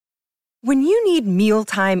When you need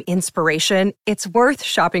mealtime inspiration, it's worth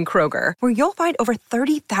shopping Kroger, where you'll find over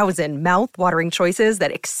 30,000 mouth-watering choices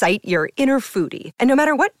that excite your inner foodie. And no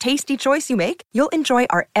matter what tasty choice you make, you'll enjoy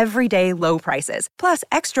our everyday low prices, plus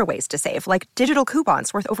extra ways to save, like digital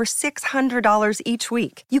coupons worth over $600 each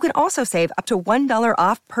week. You can also save up to $1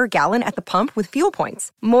 off per gallon at the pump with fuel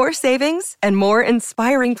points. More savings and more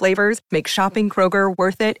inspiring flavors make shopping Kroger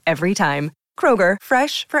worth it every time. Kroger,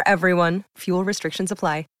 fresh for everyone. Fuel restrictions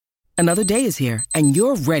apply. Another day is here, and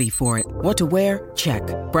you're ready for it. What to wear? Check.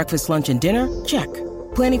 Breakfast, lunch, and dinner? Check.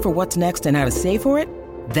 Planning for what's next and how to save for it?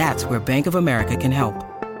 That's where Bank of America can help.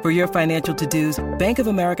 For your financial to-dos, Bank of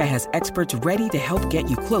America has experts ready to help get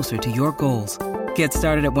you closer to your goals. Get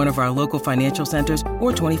started at one of our local financial centers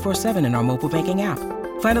or 24/7 in our mobile banking app.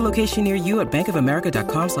 Find a location near you at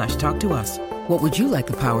bankofamerica.com/talktous. What would you like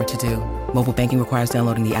the power to do? Mobile banking requires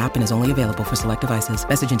downloading the app and is only available for select devices.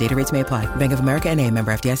 Message and data rates may apply. Bank of America N.A.,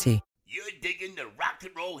 member FDIC. You're digging the Rock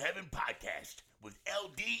and Roll Heaven podcast with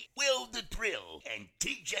LD, Will the Thrill, and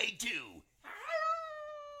TJ2.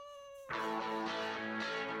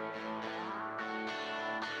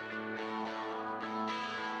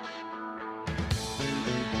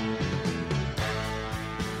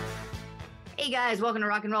 Hey guys, welcome to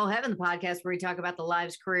Rock and Roll Heaven, the podcast where we talk about the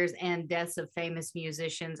lives, careers, and deaths of famous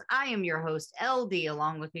musicians. I am your host, LD.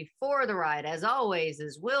 Along with me for the ride, as always,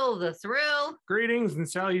 is Will the Thrill. Greetings and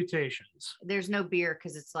salutations. There's no beer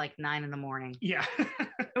because it's like 9 a.m. Yeah.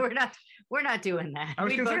 We're not doing that. I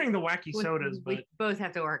was considering the wacky sodas, but we both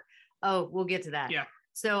have to work. Oh, we'll get to that. Yeah.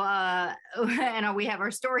 So, and we have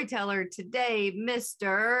our storyteller today,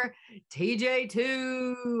 Mr.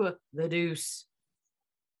 TJ2, the Deuce.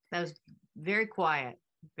 That was very quiet,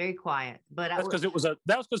 but that's because it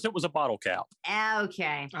was a bottle cap.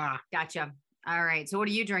 Okay, gotcha. All right, so what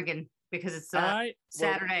are you drinking? Because it's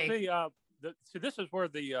Saturday. Well, see, this is where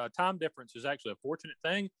the time difference is actually a fortunate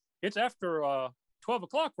thing. It's after 12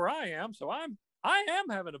 o'clock where I am, so I am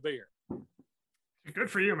having a beer. Good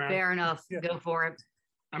for you, man. Fair enough. Yeah. Go for it.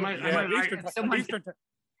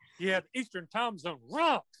 Eastern time zone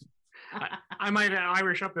rocks. I might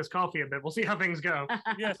Irish up this coffee a bit. We'll see how things go.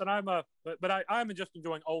 Yes, and I'm I'm just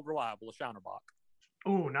enjoying Old Reliable, a Shiner Bock.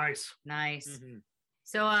 Oh, nice. Mm-hmm.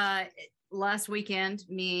 So last weekend,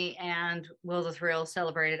 me and Will the Thrill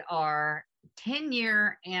celebrated our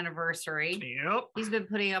 10-year anniversary. Yep. He's been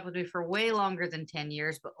putting up with me for way longer than 10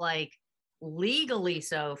 years, but like legally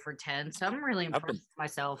so for 10. So I'm really impressed with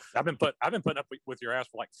myself. I've been putting up with your ass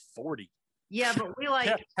for like 40. Yeah, but we like.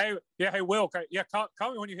 Hey, Will.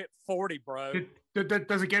 Call me when you hit 40, bro.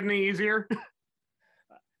 Does it get any easier?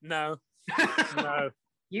 No.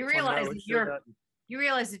 You realize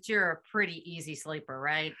that you're a pretty easy sleeper,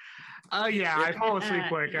 right? Yeah, I fall asleep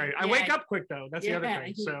quick. I wake up quick though. That's the other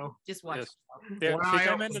thing. So just watch. Yes. Yeah, she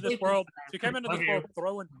came into this world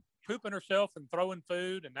pooping herself and throwing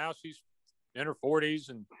food, and now she's in her 40s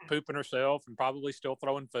and pooping herself and probably still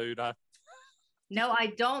throwing food. No, I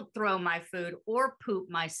don't throw my food or poop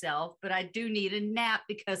myself, but I do need a nap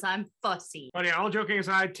because I'm fussy. But yeah, all joking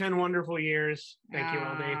aside, 10 wonderful years. Thank you,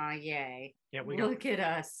 LD. Yay. Yeah, Look at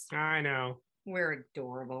us. I know. We're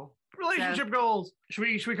adorable. Relationship goals.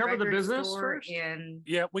 Should we cover the business first?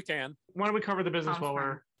 Yeah, we can. Why don't we cover the business while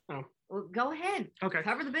we're... Oh. Well, go ahead. Okay.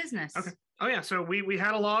 Cover the business. Okay. Oh, yeah. So we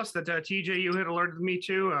had a loss that TJ, you had alerted me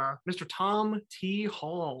to. Mr. Tom T.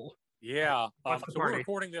 Hall. Yeah. So we're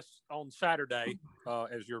recording this on Saturday,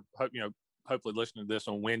 as you're hopefully listening to this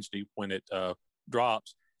on Wednesday when it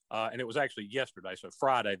drops. And it was actually yesterday, so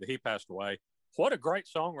Friday, that he passed away. What a great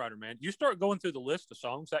songwriter, man! You start going through the list of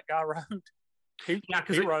songs that guy wrote.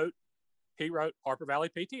 He wrote Harper Valley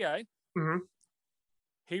PTA. Mm-hmm.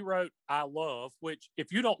 He wrote I Love, which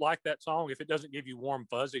if you don't like that song, if it doesn't give you warm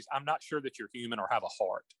fuzzies, I'm not sure that you're human or have a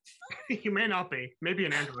heart. You may not be. Maybe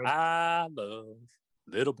an android. I love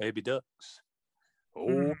little baby ducks.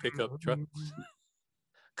 Oh, pickup trucks.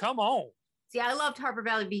 Come on. See, I loved Harper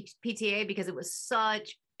Valley PTA because it was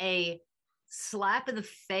such a slap in the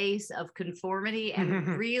face of conformity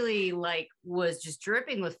and really was just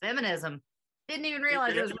dripping with feminism. Didn't even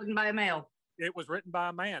realize it was written by a male. It was written by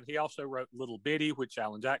a man. He also wrote Little Bitty, which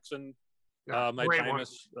Alan Jackson made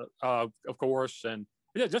famous, of course. And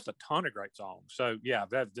just a ton of great songs. So, yeah,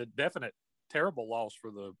 that's a definite terrible loss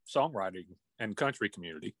for the songwriting and country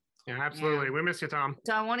community. Yeah, absolutely. Yeah. We miss you, Tom.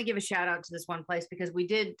 So I want to give a shout out to this one place because we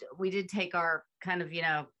did take our kind of,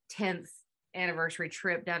 10th anniversary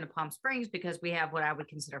trip down to Palm Springs because we have what I would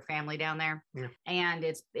consider family down there. Yeah. And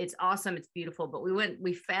it's awesome. It's beautiful. But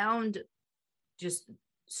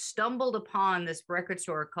stumbled upon this record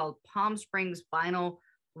store called Palm Springs Vinyl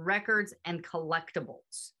Records and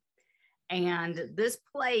Collectibles. And this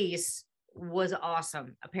place was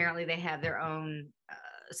awesome. Apparently they have their own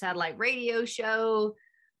satellite radio show,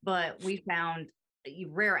 but we found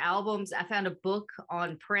rare albums. I found a book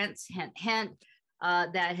on Prince, hint, hint,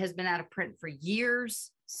 that has been out of print for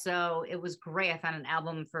years. So it was great. I found an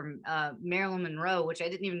album from Marilyn Monroe, which I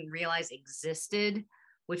didn't even realize existed,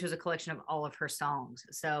 which was a collection of all of her songs.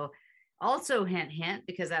 So also hint, hint,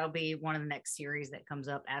 because that'll be one of the next series that comes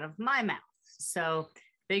up out of my mouth. So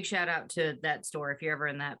big shout out to that store. If you're ever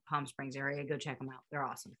in that Palm Springs area, go check them out. They're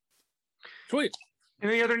awesome. Sweet.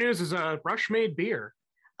 And the other news is Rush made beer.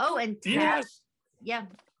 Oh, and Tab, yes. Yeah,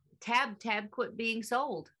 Tab quit being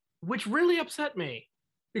sold. Which really upset me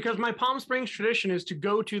because my Palm Springs tradition is to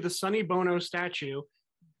go to the Sonny Bono statue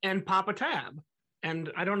and pop a Tab.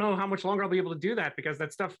 And I don't know how much longer I'll be able to do that because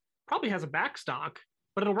that stuff probably has a backstock,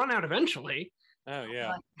 but it'll run out eventually. Oh,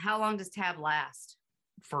 yeah. But how long does Tab last?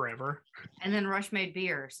 Forever. And then Rush made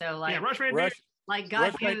beer. So like, yeah, Rush made beer. Like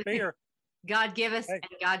God made beer. God giveth and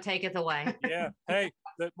God taketh away. Yeah. Hey,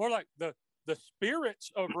 more like the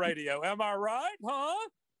spirits of radio. Am I right? Huh?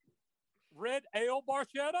 Red Ale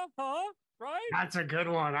Barchetta? Huh? Right? That's a good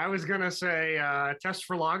one. I was going to say Test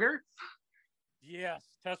for Lager. Yes.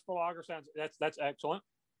 Test for Lager sounds, that's excellent.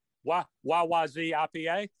 YYZ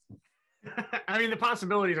IPA. I mean, the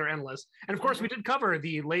possibilities are endless. And of course, we did cover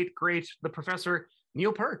the late, great, the Professor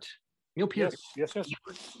Neil Peart. Neil Peart. Yes.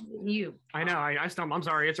 You. I know. I stumbled. I'm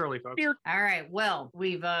sorry. It's early, folks. All right. Well,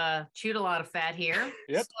 we've chewed a lot of fat here.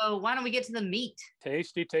 Yep. So why don't we get to the meat?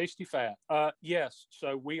 Tasty fat. Yes.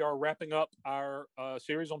 So we are wrapping up our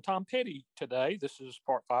series on Tom Petty today. This is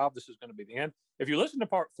part 5. This is going to be the end. If you listen to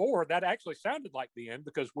part 4, that actually sounded like the end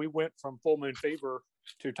because we went from Full Moon Fever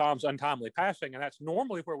to Tom's untimely passing, and that's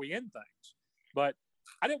normally where we end things. But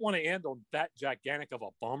I didn't want to end on that gigantic of a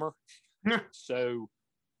bummer. So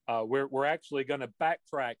we're actually going to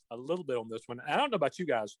backtrack a little bit on this one. I don't know about you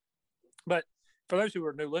guys, but for those who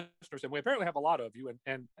are new listeners, and we apparently have a lot of you,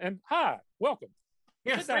 and hi, welcome.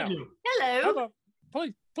 Yes, thank you. Hello.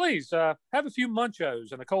 Please have a few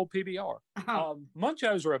Munchos and a cold PBR. Oh.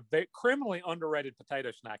 Munchos are a criminally underrated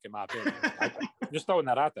potato snack, in my opinion. Just throwing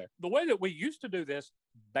that out there. The way that we used to do this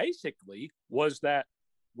basically was that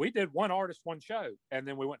we did one artist, one show, and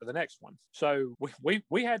then we went to the next one. So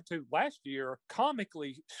we had to last year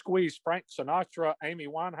comically squeeze Frank Sinatra, Amy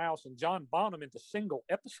Winehouse, and John Bonham into single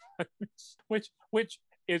episodes, which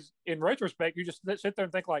is, in retrospect, you just sit there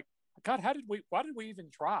and think like, God, why did we even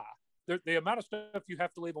try? The amount of stuff you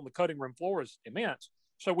have to leave on the cutting room floor is immense.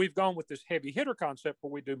 So we've gone with this heavy hitter concept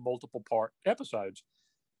where we do multiple part episodes.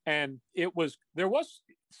 And it was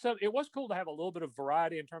cool to have a little bit of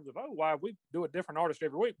variety in terms of, why we do a different artist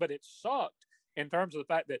every week, but it sucked in terms of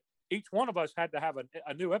the fact that each one of us had to have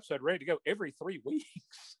a new episode ready to go every 3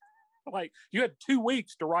 weeks. Like you had 2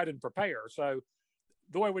 weeks to write and prepare. So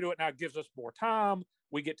the way we do it now gives us more time.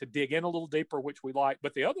 We get to dig in a little deeper, which we like.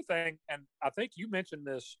 But the other thing, and I think you mentioned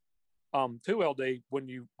this too, LD, when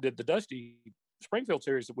you did the Dusty Springfield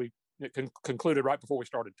series that we concluded right before we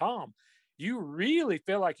started Tom, you really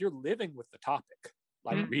feel like you're living with the topic,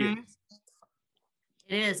 like really.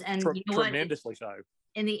 It is, and you know tremendously so.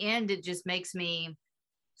 In the end, it just makes me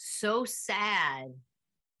so sad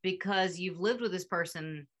because you've lived with this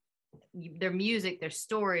person, their music, their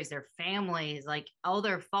stories, their families, like all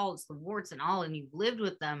their faults, the warts and all, and you've lived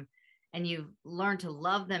with them, and you've learned to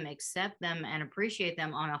love them, accept them, and appreciate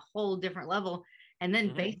them on a whole different level. And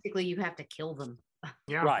then basically you have to kill them.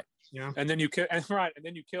 Yeah. Right. Yeah. And then you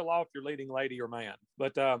kill off your leading lady or man.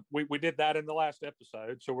 But we did that in the last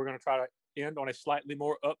episode. So we're going to try to end on a slightly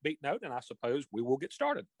more upbeat note, and I suppose we will get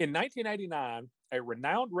started. In 1989, a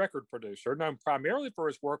renowned record producer known primarily for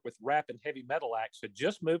his work with rap and heavy metal acts had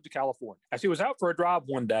just moved to California. As he was out for a drive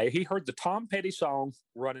one day, he heard the Tom Petty song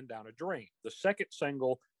Running Down a Dream, the second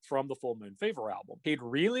single from the Full Moon Fever album. He'd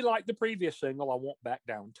really liked the previous single, I Won't Back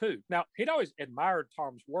Down Too. Now, he'd always admired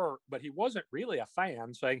Tom's work, but he wasn't really a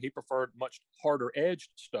fan, saying he preferred much harder edged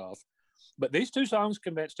stuff. But these 2 songs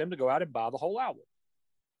convinced him to go out and buy the whole album.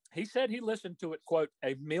 He said he listened to it, quote,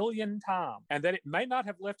 1 million times, and that it may not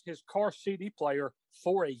have left his car CD player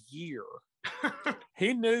for a year.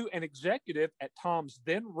 He knew an executive at Tom's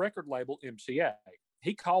then record label, MCA.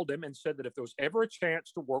 He called him and said that if there was ever a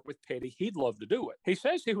chance to work with Petty, he'd love to do it. He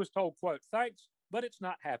says he was told, quote, thanks, but it's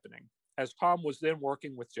not happening. as Tom was then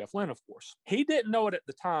working with Jeff Lynne, of course. He didn't know it at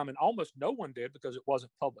the time, and almost no one did because it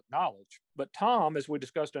wasn't public knowledge. But Tom, as we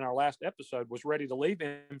discussed in our last episode, was ready to leave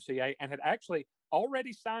MCA and had actually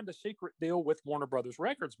already signed a secret deal with Warner Brothers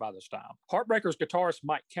Records by this time. Heartbreakers guitarist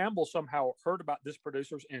Mike Campbell somehow heard about this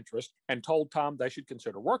producer's interest and told Tom they should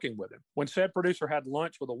consider working with him. When said producer had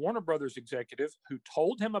lunch with a Warner Brothers executive who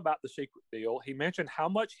told him about the secret deal, he mentioned how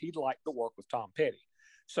much he'd like to work with Tom Petty.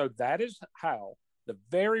 So that is how the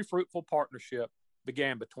very fruitful partnership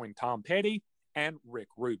began between Tom Petty and Rick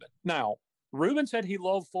Rubin. Now, Rubin said he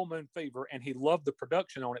loved Full Moon Fever and he loved the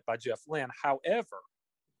production on it by Jeff Lynne. However,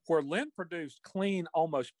 where Lynne produced clean,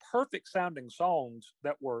 almost perfect sounding songs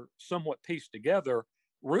that were somewhat pieced together,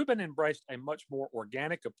 Rubin embraced a much more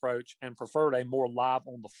organic approach and preferred a more live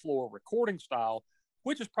on the floor recording style,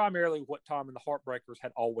 which is primarily what Tom and the Heartbreakers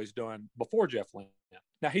had always done before Jeff Lynne.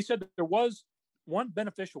 Now, he said that there was one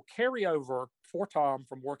beneficial carryover for Tom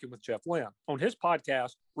from working with Jeff Lynne. On his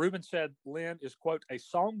podcast, Rubin said Lynne is, quote, a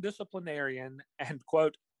song disciplinarian and,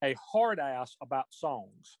 quote, a hard ass about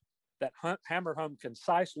songs that hammered home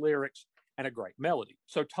concise lyrics and a great melody.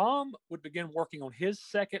 So Tom would begin working on his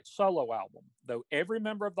second solo album, though every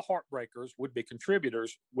member of the Heartbreakers would be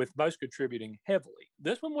contributors, with most contributing heavily.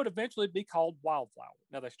 This one would eventually be called Wildflower.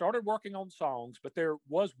 Now, they started working on songs, but there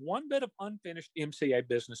was one bit of unfinished MCA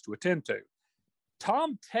business to attend to.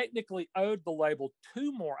 Tom technically owed the label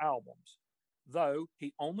 2 more albums, though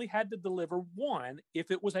he only had to deliver one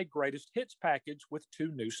if it was a greatest hits package with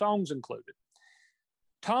 2 new songs included.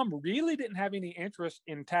 Tom really didn't have any interest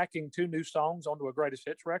in tacking 2 new songs onto a greatest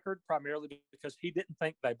hits record, primarily because he didn't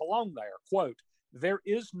think they belonged there. Quote, "There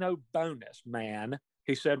is no bonus, man,"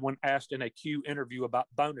 he said when asked in a Q interview about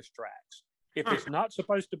bonus tracks. "If it's not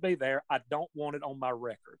supposed to be there, I don't want it on my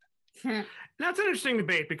record." That's an interesting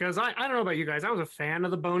debate because I don't know about you guys. I was a fan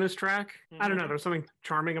of the bonus track. I don't know. There's something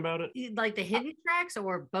charming about it. Like the hidden tracks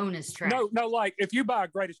or bonus tracks? No, like if you buy a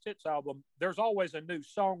greatest hits album, there's always a new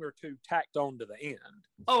song or 2 tacked on to the end.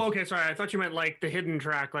 Oh, okay. Sorry. I thought you meant like the hidden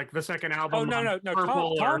track, like the second album. Oh, no.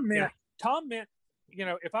 Tom meant, you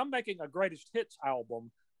know, if I'm making a greatest hits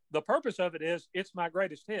album, the purpose of it is it's my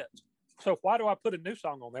greatest hits. So why do I put a new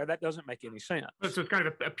song on there? That doesn't make any sense. So it's kind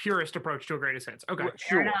of a purist approach to a greatest hits. Okay.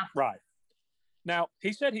 Sure. Right. Now,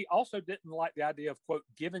 he said he also didn't like the idea of, quote,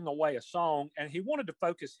 giving away a song, and he wanted to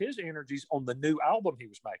focus his energies on the new album he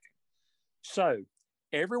was making. So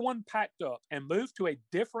everyone packed up and moved to a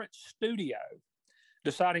different studio,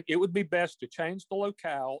 deciding it would be best to change the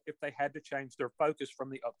locale if they had to change their focus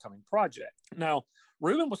from the upcoming project. Now,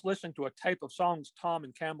 Rubin was listening to a tape of songs Tom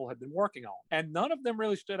and Campbell had been working on, and none of them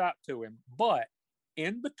really stood out to him. But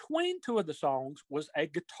in between 2 of the songs was a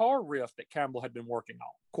guitar riff that Campbell had been working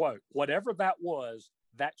on. Quote, "Whatever that was,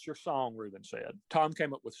 that's your song," Rubin said. Tom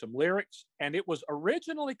came up with some lyrics, and it was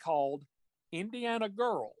originally called Indiana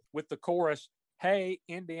Girl, with the chorus, "Hey,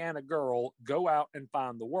 Indiana girl, go out and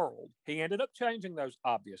find the world." He ended up changing those,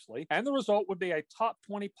 obviously, and the result would be a top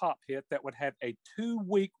 20 pop hit that would have a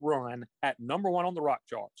 2-week run at #1 on the rock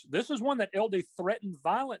charts. This is one that LD threatened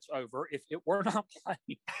violence over if it were not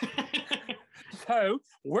played. So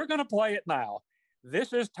we're going to play it now.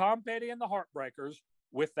 This is Tom Petty and the Heartbreakers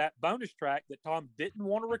with that bonus track that Tom didn't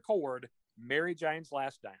want to record, Mary Jane's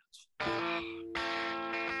Last Dance.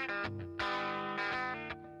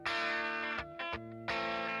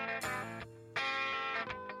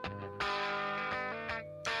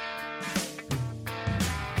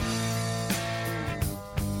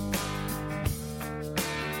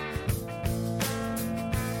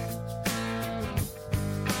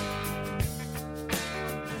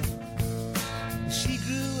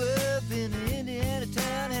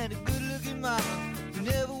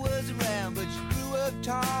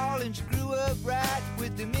 Tall and she grew up right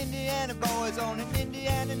with them Indiana boys on an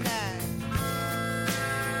Indiana night.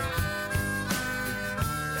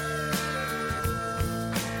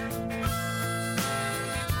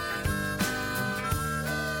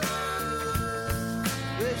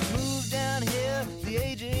 Well, she moved down here at the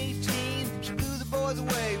age of 18. She blew the boys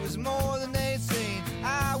away, it was more than they'd seen.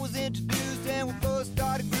 I was introduced and we both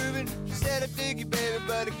started grooving. She said, "I dig you, baby,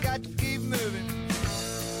 but I got to keep moving."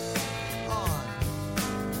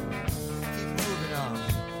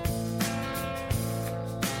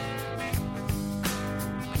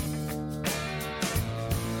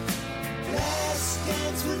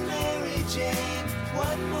 With Mary Jane,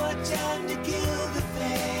 one more time to kill the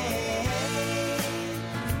pain.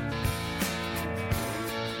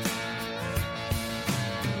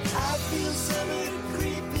 I feel summer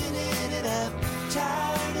creeping in and I'm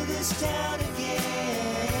tired of this town again.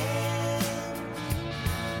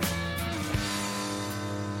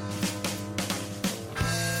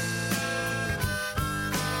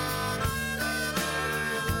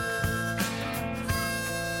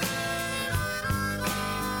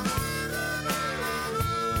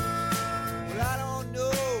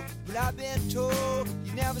 I've been told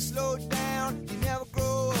you never slow down, you never grow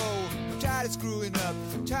old. I'm tired of screwing up,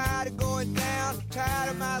 tired of going down, tired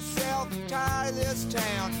of myself, tired of this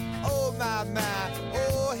town. Oh my,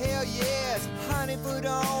 oh hell yes. Honey, put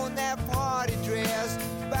on that party dress.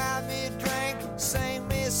 Buy me a drink, sing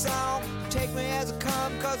me a song. Take me as I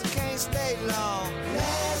come, cause I can't stay long.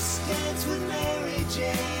 Last dance with Mary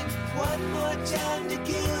Jane. One more time to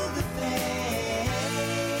kill the pain.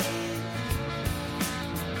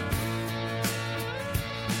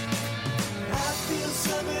 I feel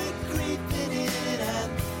summer creeping in and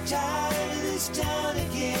I'm tired of this town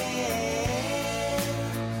again.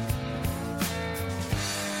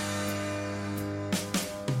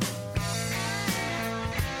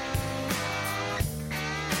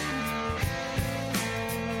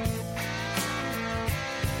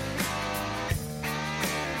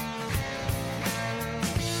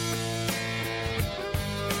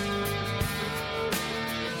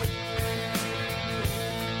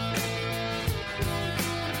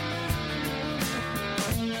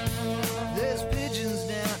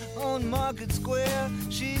 Market Square,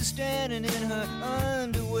 she's standing in her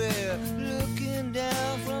underwear, looking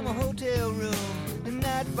down from a hotel room. The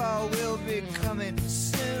nightfall will be coming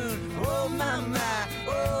soon. Oh my,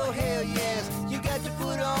 oh hell yes. You got to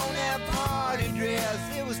put on that party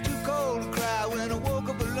dress. It was too cold to cry when I woke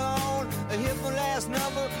up alone. I hit my last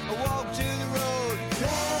number, I walked to the road.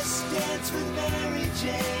 Last dance with Mary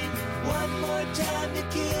Jane. One more time to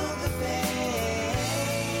kill the pain.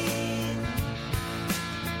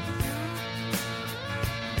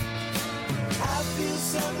 I feel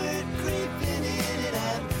summer creeping in and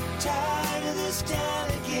I'm tired of this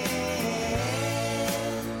town again.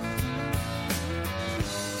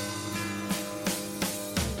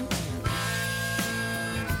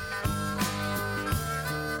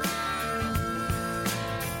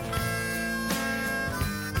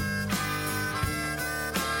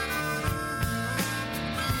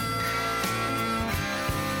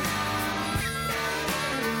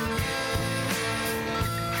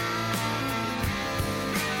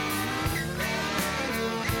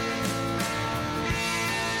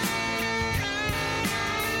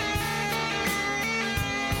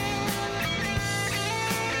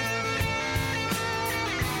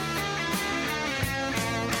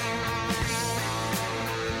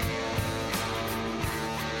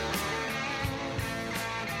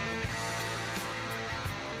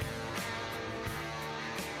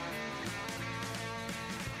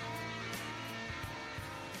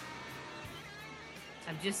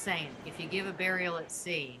 I'm just saying, if you give a burial at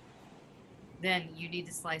sea, then you need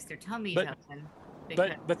to slice their tummies open.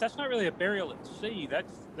 But that's not really a burial at sea. That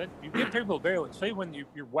you give people a burial at sea when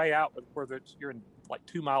you're way out, where you're in like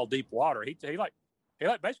 2 mile deep water. He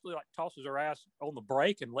basically tosses her ass on the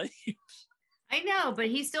break and leaves. I know, but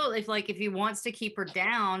he still, if he wants to keep her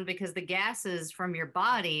down because the gases from your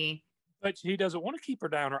body. But he doesn't want to keep her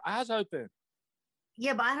down. Her eyes open.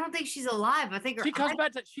 Yeah, but I don't think she's alive. I think she comes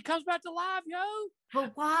back to life, yo.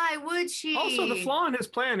 But why would she? Also, the flaw in his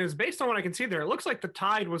plan is, based on what I can see there, it looks like the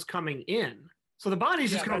tide was coming in. So the body's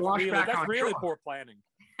just going to wash back on shore. That's really poor planning.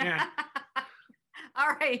 Yeah.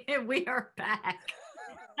 All right, we are back.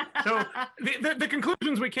 So the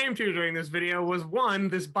conclusions we came to during this video was, 1,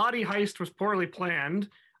 this body heist was poorly planned.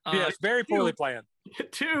 Yes, very poorly planned.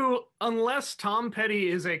 2, unless Tom Petty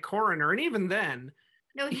is a coroner, and even then,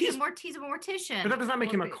 no, he's a mortician. But that does not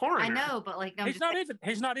make him a coroner. I know, but like, he's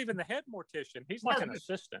not even the head mortician. He's like an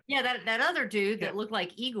assistant. Yeah, that other dude that looked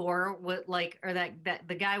like Igor, with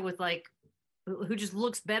the guy with who just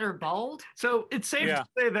looks better bald. So it's safe to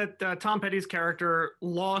say that Tom Petty's character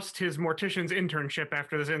lost his mortician's internship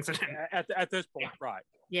after this incident. At this point, right?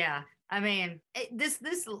 Yeah, I mean, this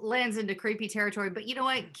lands into creepy territory. But you know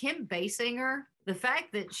what, Kim Basinger, the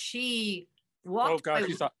fact that she walked. Oh gosh,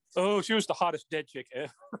 she was the hottest dead chick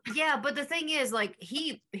ever. Yeah, but the thing is, like,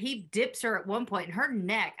 he dips her at one point, and her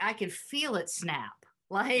neck, I could feel it snap.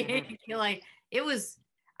 Like, like it was.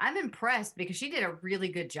 I'm impressed because she did a really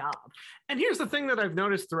good job. And here's the thing that I've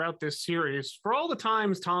noticed throughout this series: for all the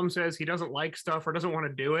times Tom says he doesn't like stuff or doesn't want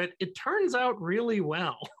to do it, it turns out really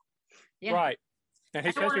well. Yeah. Right. And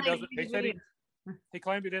he says he doesn't. He said he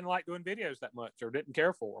claimed he didn't like doing videos that much or didn't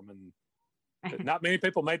care for them, and not many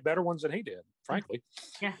people made better ones than he did, frankly.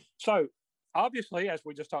 Yeah. So obviously, as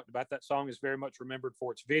we just talked about, that song is very much remembered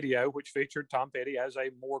for its video, which featured Tom Petty as a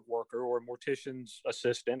morgue worker or a mortician's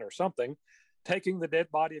assistant or something, taking the dead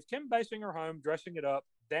body of Kim Basinger home, dressing it up,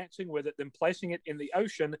 dancing with it, then placing it in the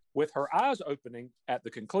ocean with her eyes opening at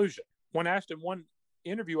the conclusion. When asked in one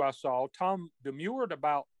interview I saw, Tom demurred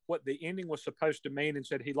about what the ending was supposed to mean and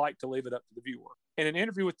said he'd like to leave it up to the viewer. In an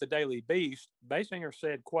interview with the Daily Beast, Basinger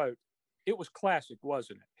said, quote, it was classic,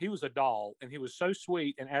 wasn't it? He was a doll, and he was so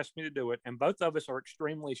sweet and asked me to do it, and both of us are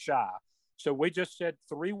extremely shy. So we just said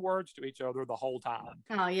 3 words to each other the whole time.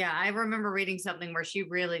 Oh, yeah. I remember reading something where she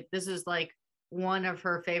really, this is like one of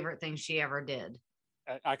her favorite things she ever did.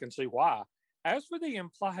 I can see why. As for the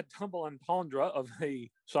implied double entendre of the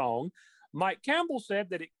song, Mike Campbell said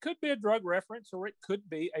that it could be a drug reference or it could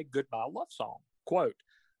be a goodbye love song. Quote,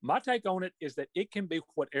 my take on it is that it can be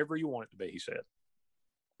whatever you want it to be, he said.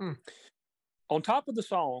 On top of that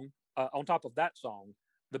song,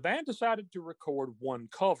 the band decided to record one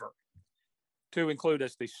cover to include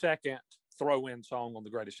as the second throw-in song on the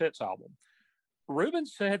Greatest Hits album. Reuben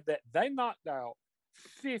said that they knocked out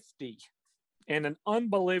 50 in an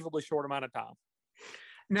unbelievably short amount of time.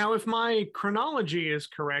 Now, if my chronology is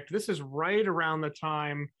correct, this is right around the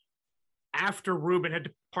time after Reuben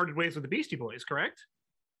had parted ways with the Beastie Boys, correct?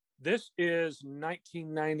 This is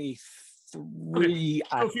 1993,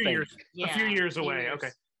 I think. A few years away.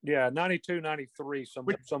 Okay. Yeah, 92, 93,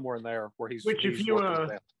 somewhere in there where he's. Which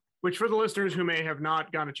for the listeners who may have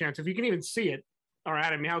not gotten a chance, if you can even see it, our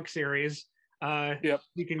Adam Yauch series, you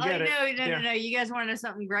can get it. No. You guys want to know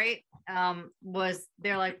something great? Was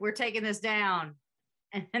they're like, we're taking this down.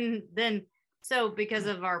 And then, so because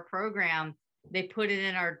of our program, they put it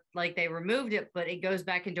in our, like they removed it, but it goes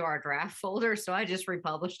back into our draft folder. So I just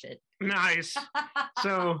republished it. Nice.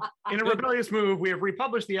 So in a rebellious move, we have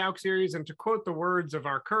republished the Yauch series. And to quote the words of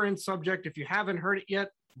our current subject, if you haven't heard it yet,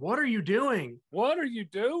 what are you doing? What are you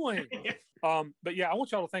doing? But yeah, I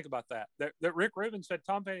want y'all to think about that Rick Rubin said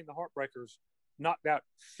Tom Petty and the Heartbreakers knocked out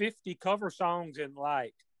 50 cover songs in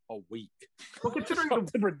like a week. Well, considering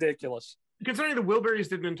something ridiculous. Considering the Wilburys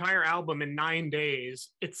did an entire album in 9 days,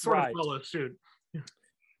 it's sort of follow suit.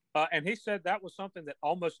 And he said that was something that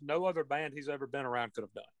almost no other band he's ever been around could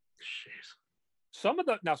have done. Jeez. Some of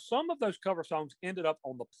those cover songs ended up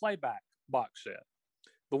on the playback box set.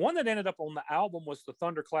 The one that ended up on the album was the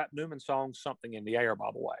Thunderclap Newman song, Something in the Air, by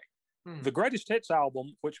the way. The Greatest Hits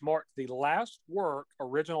album, which marked the last work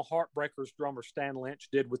original Heartbreakers drummer Stan Lynch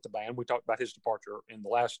did with the band, we talked about his departure in the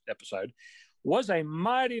last episode, was a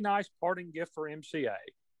mighty nice parting gift for MCA,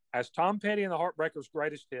 as Tom Petty and the Heartbreakers'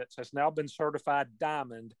 Greatest Hits has now been certified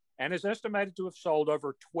diamond and is estimated to have sold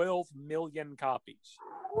over 12 million copies.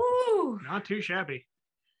 Woo! Not too shabby.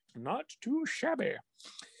 Not too shabby.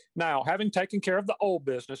 Now, having taken care of the old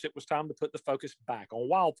business, it was time to put the focus back on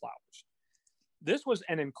Wildflowers. This was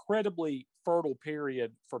an incredibly fertile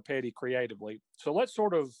period for Petty creatively. So let's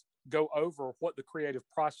sort of go over what the creative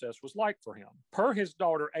process was like for him. Per his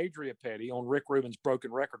daughter, Adria Petty, on Rick Rubin's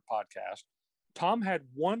Broken Record podcast, Tom had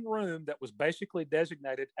one room that was basically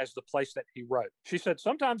designated as the place that he wrote. She said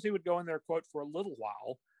sometimes he would go in there, quote, for a little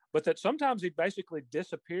while, but that sometimes he'd basically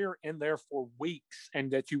disappear in there for weeks and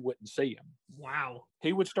that you wouldn't see him. Wow.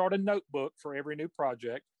 He would start a notebook for every new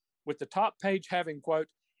project, with the top page having, quote,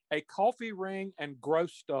 a coffee ring and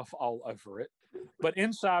gross stuff all over it. But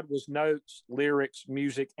inside was notes, lyrics,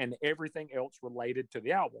 music, and everything else related to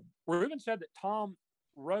the album. Reuben said that Tom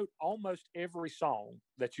wrote almost every song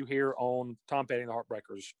that you hear on Tom Petty and the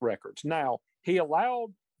Heartbreakers records. Now, he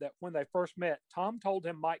allowed that when they first met, Tom told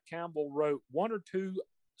him Mike Campbell wrote 1 or 2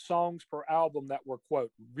 songs per album that were,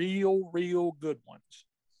 quote, real good ones.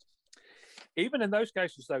 Even in those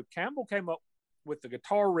cases, though, Campbell came up with the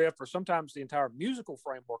guitar riff or sometimes the entire musical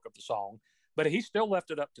framework of the song, but he still left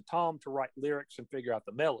it up to Tom to write lyrics and figure out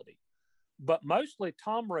the melody. But mostly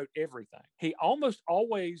Tom wrote everything. He almost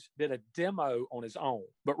always did a demo on his own,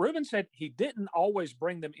 but Reuben said he didn't always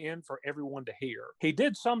bring them in for everyone to hear. He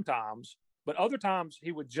did sometimes, but other times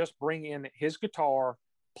he would just bring in his guitar,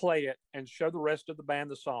 play it, and show the rest of the band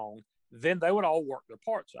the song. Then they would all work their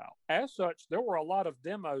parts out. As such, there were a lot of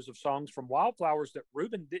demos of songs from Wildflowers that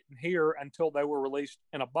Reuben didn't hear until they were released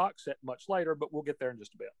in a box set much later, but we'll get there in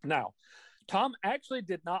just a bit. Now, Tom actually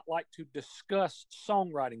did not like to discuss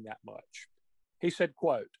songwriting that much. He said,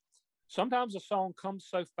 quote, sometimes a song comes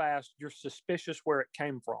so fast, you're suspicious where it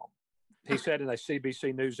came from. He said in a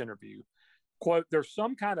CBC News interview, quote, there's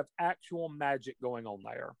some kind of actual magic going on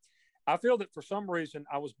there. I feel that for some reason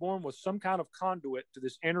I was born with some kind of conduit to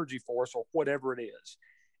this energy force or whatever it is.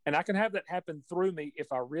 And I can have that happen through me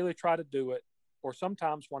if I really try to do it, or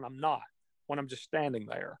sometimes when I'm not, when I'm just standing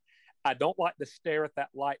there. I don't like to stare at that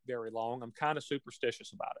light very long. I'm kind of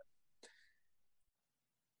superstitious about it.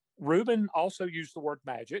 Reuben also used the word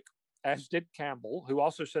magic, as did Campbell, who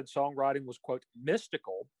also said songwriting was, quote,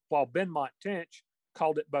 mystical, while Benmont Tench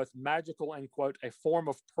called it both magical and, quote, a form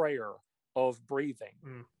of prayer, of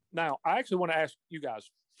breathing. Now, I actually want to ask you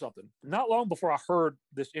guys something. Not long before I heard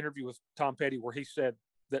this interview with Tom Petty where he said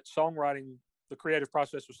that songwriting the creative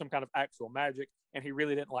process was some kind of actual magic, and he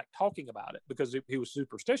really didn't like talking about it because he was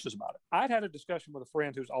superstitious about it. I'd had a discussion with a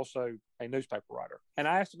friend who's also a newspaper writer, and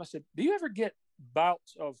I asked him, I said, do you ever get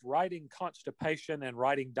bouts of writing constipation and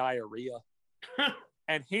writing diarrhea?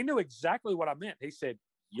 And he knew exactly what I meant. He said,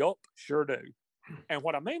 yup, sure do. And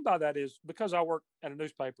what I mean by that is because I work at a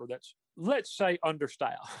newspaper that's, let's say,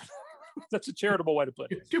 understaffed. That's a charitable way to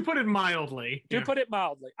put it. To put it mildly. To put it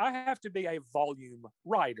mildly, I have to be a volume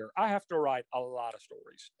writer. I have to write a lot of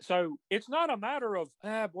stories. So it's not a matter of,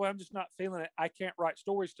 boy, I'm just not feeling it. I can't write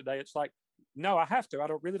stories today. It's like, no, I have to. I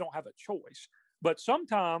really don't have a choice. But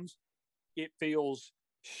sometimes it feels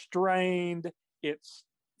strained. It's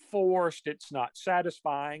forced. It's not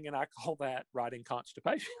satisfying. And I call that writing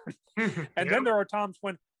constipation. And then there are times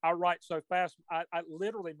when I write so fast, I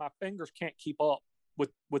literally, my fingers can't keep up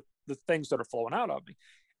with the things that are flowing out of me.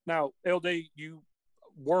 Now, LD, you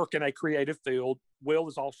work in a creative field. Will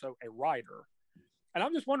is also a writer. And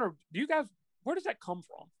I'm just wondering, where does that come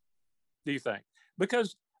from, do you think?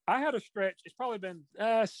 Because I had a stretch, it's probably been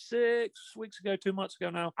 6 weeks ago, 2 months ago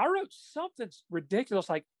now. I wrote something ridiculous,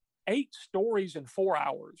 like 8 stories in 4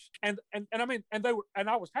 hours. And I mean, and I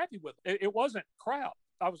was happy with it. It wasn't crap.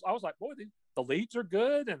 I was like, boy, the leads are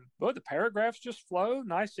good, and boy, the paragraphs just flow,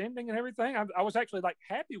 nice ending and everything. I was actually like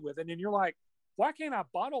happy with it. And you're like, why can't I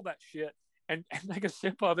bottle that shit and take a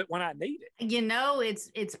sip of it when I need it? You know,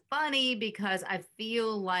 it's funny because I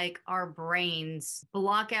feel like our brains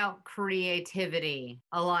block out creativity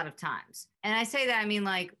a lot of times. And I say that, I mean,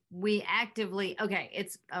 like we actively, okay,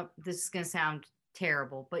 it's, this is going to sound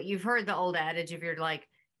terrible, but you've heard the old adage,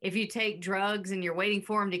 if you take drugs and you're waiting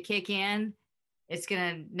for them to kick in, it's going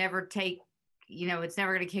to never take, it's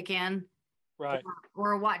never going to kick in. Right.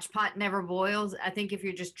 Or a watch pot never boils. I think if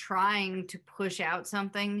you're just trying to push out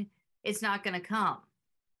something, it's not going to come.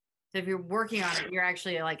 So if you're working on it, you're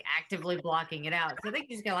actually like actively blocking it out. So I think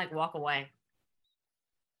you just got to like walk away.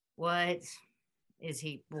 What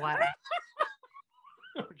what?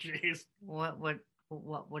 Oh, jeez.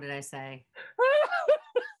 What did I say?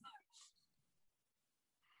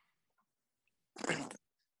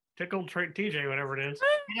 Tickled TJ, whatever it is.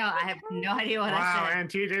 No, I have no idea what I Wow, said. and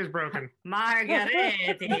TJ's broken.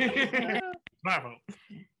 Margarita. Bravo.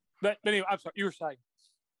 But anyway, I'm sorry, you were saying.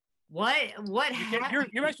 What happened?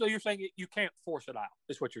 You're saying you can't force it out,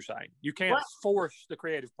 is what you're saying. You can't force the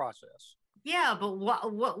creative process. Yeah, but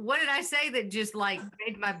what did I say that just like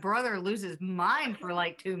made my brother lose his mind for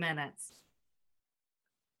like 2 minutes?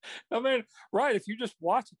 I mean, right, if you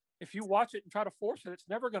watch it and try to force it, it's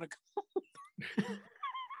never going to come.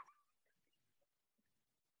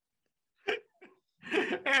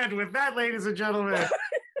 And with that, ladies and gentlemen,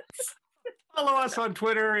 follow us on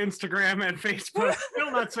Twitter, Instagram, and Facebook.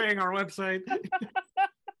 Still not saying our website.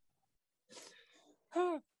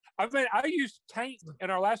 I mean, I used taint in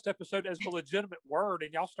our last episode as a legitimate word,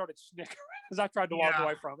 and y'all started snickering as I tried to walk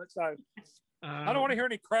away from it. So I don't want to hear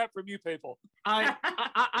any crap from you people.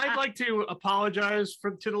 I'd like to apologize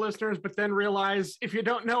to the listeners, but then realize if you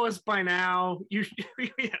don't know us by now,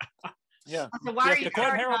 yeah. So why are you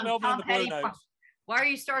Harold Melvin and the Blue Notes? Why are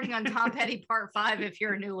you starting on Tom Petty Part 5 if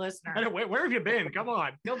you're a new listener? Where have you been? Come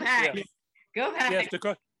on. Go back. Yes. Go back. Yes,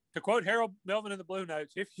 to quote Harold Melvin and the Blue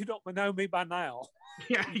Notes, if you don't know me by now,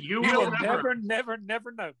 yeah, you will never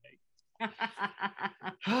know me.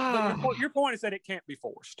 But your point is that it can't be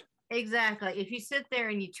forced. Exactly. If you sit there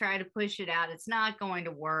and you try to push it out, it's not going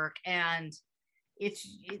to work. And it's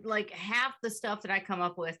like half the stuff that I come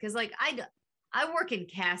up with, because like I work in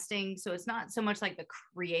casting, so it's not so much like the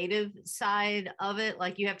creative side of it.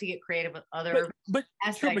 Like you have to get creative with other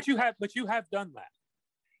aspects. Sure, but you have done that.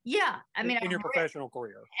 Yeah, I mean, in your professional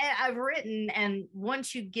career, I've written, and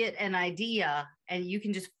once you get an idea and you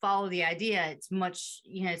can just follow the idea, it's much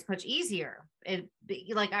easier.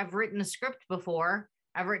 Like I've written a script before.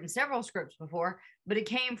 I've written several scripts before, but it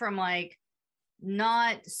came from like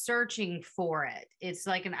not searching for it. It's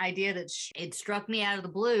like an idea that it struck me out of the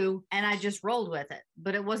blue and I just rolled with it,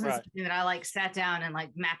 but it wasn't something that I like sat down and like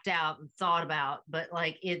mapped out and thought about. But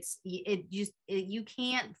like you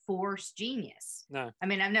can't force genius. No, I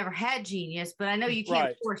mean, I've never had genius, but I know you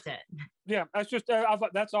can't force it. Yeah, that's just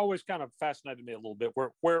that's always kind of fascinated me a little bit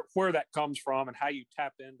where that comes from and how you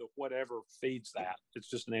tap into whatever feeds that. It's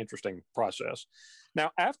just an interesting process. Now,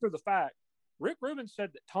 after the fact, Rick Rubin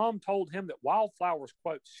said that Tom told him that Wildflowers,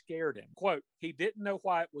 quote, scared him. Quote, he didn't know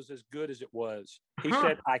why it was as good as it was. He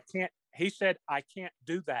said, I can't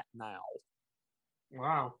do that now.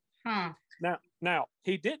 Wow. Huh. Now,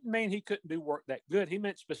 he didn't mean he couldn't do work that good. He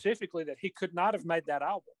meant specifically that he could not have made that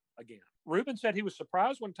album again. Reuben said he was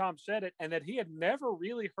surprised when Tom said it and that he had never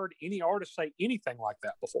really heard any artist say anything like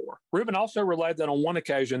that before. Reuben also relayed that on one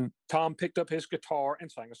occasion, Tom picked up his guitar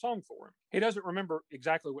and sang a song for him. He doesn't remember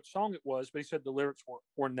exactly which song it was, but he said the lyrics were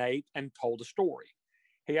ornate and told a story.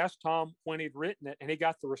 He asked Tom when he'd written it, and he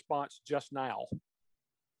got the response just now.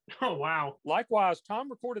 Oh, wow. Likewise,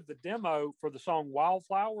 Tom recorded the demo for the song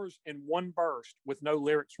Wildflowers in one burst with no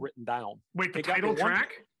lyrics written down. Wait, the title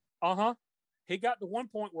track? Uh-huh. He got to one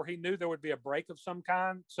point where he knew there would be a break of some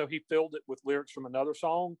kind, so he filled it with lyrics from another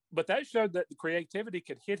song. But that showed that the creativity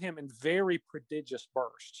could hit him in very prodigious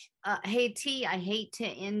bursts. Hey, T, I hate to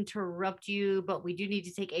interrupt you, but we do need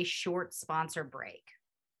to take a short sponsor break.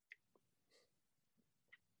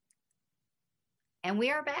 And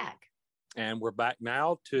we are back. And we're back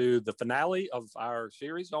now to the finale of our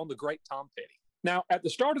series on the great Tom Petty. Now, at the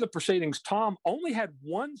start of the proceedings, Tom only had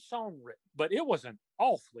one song written, but it was an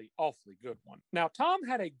awfully, awfully good one. Now, Tom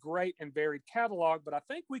had a great and varied catalog, but I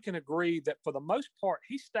think we can agree that for the most part,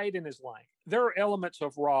 he stayed in his lane. There are elements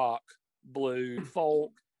of rock, blues,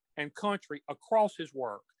 folk, and country across his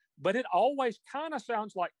work, but it always kind of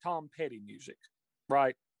sounds like Tom Petty music,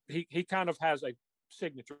 right? He kind of has a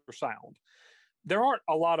signature sound. There aren't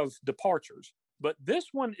a lot of departures, but this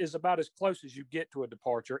one is about as close as you get to a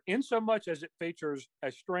departure, in so much as it features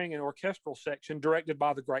a string and orchestral section directed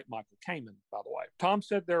by the great Michael Kamen, by the way. Tom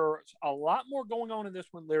said there's a lot more going on in this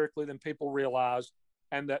one lyrically than people realize,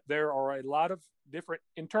 and that there are a lot of different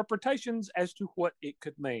interpretations as to what it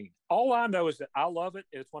could mean. All I know is that I love it.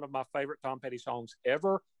 It's one of my favorite Tom Petty songs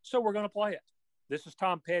ever, so we're going to play it. This is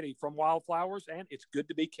Tom Petty from Wildflowers, and It's Good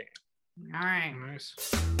to Be King. All right. Nice.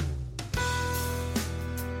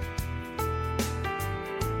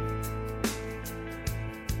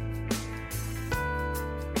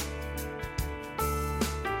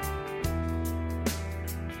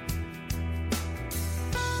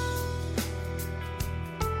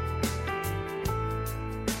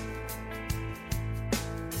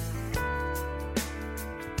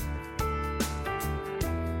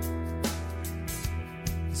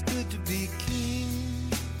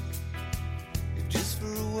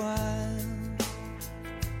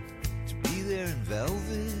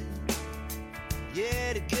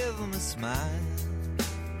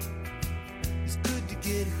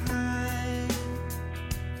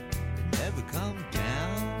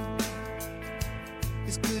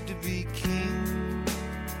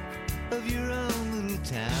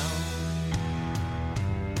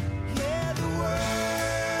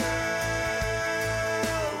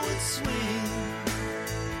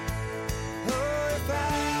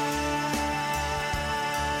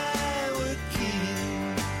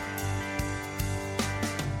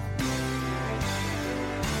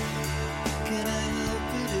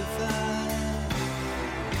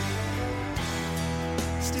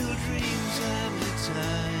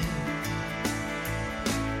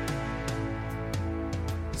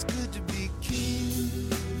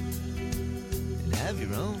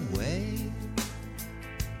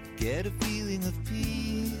 Get a feeling of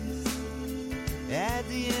peace at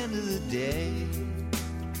the end of the day.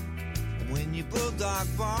 When your bulldog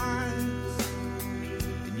barks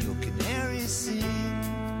and your canary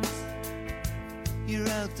sings, you're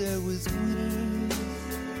out there with winners.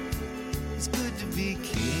 It's good to be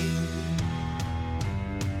king.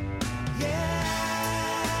 Yeah,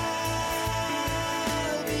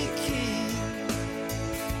 I'll be king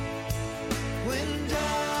when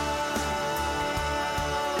dogs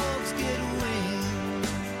get wings.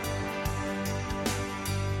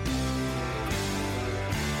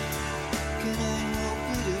 Can I help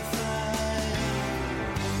it if I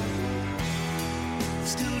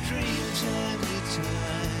still dream time to time?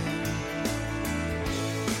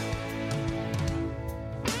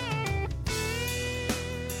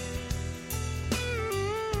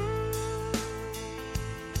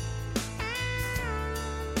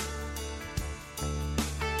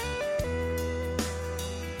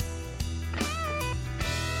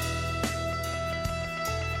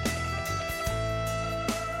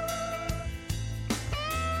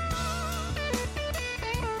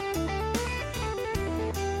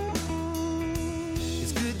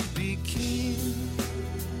 It's good to be king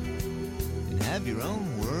and have your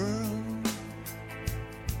own world.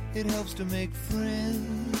 It helps to make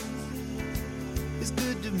friends. It's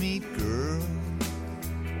good to meet girls,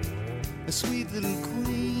 a sweet little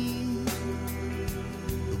queen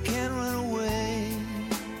who can't run away.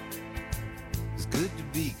 It's good to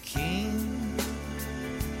be king,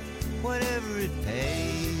 whatever it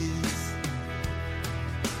pays.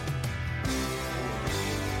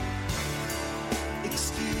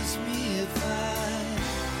 Excuse me if I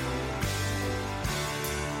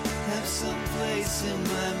have place in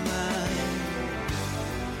my mind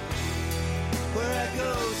where I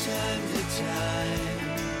go time to time.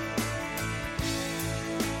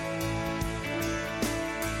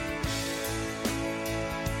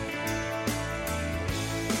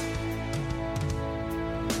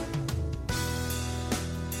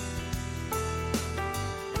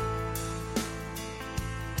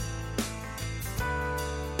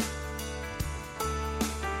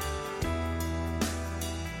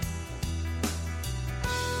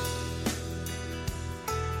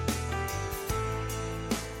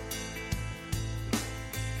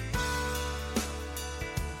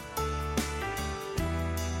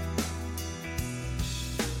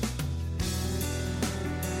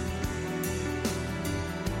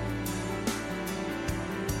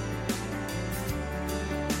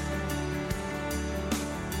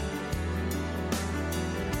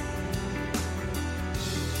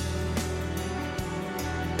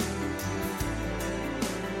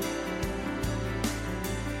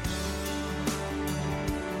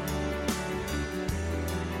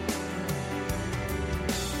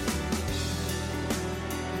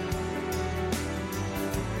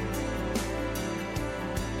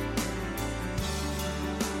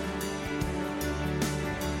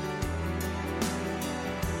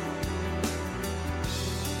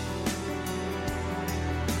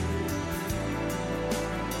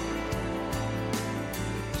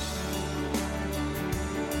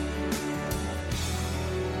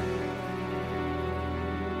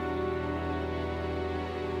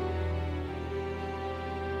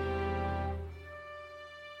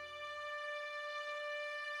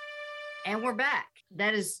 And we're back.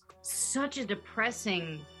 That is such a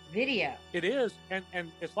depressing video. It is. And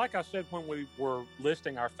it's like I said when we were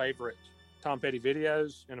listing our favorite Tom Petty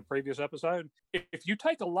videos in a previous episode. If you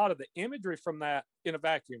take a lot of the imagery from that in a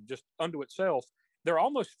vacuum, just unto itself, they're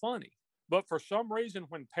almost funny. But for some reason,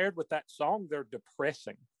 when paired with that song, they're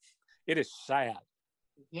depressing. It is sad.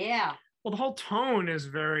 Yeah. Well, the whole tone is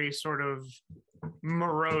very sort of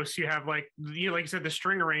morose. You have like you said, the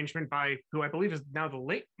string arrangement by who I believe is now the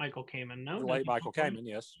late Michael Kamen. No, the late Michael Kamen,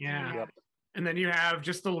 yes. Yeah. Yep. And then you have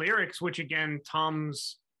just the lyrics, which again,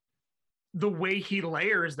 Tom's the way he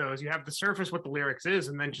layers those. You have the surface what the lyrics is,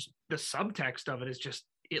 and then just the subtext of it is just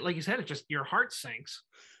it. Like you said, it just your heart sinks.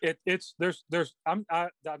 I'm trying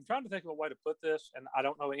to think of a way to put this, and I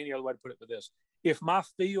don't know any other way to put it but this. If my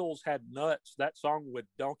feels had nuts, that song would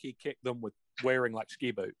donkey kick them with wearing like ski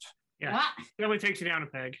boots. Yeah, it really takes you down a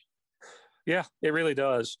peg. Yeah, it really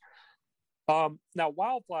does. Now,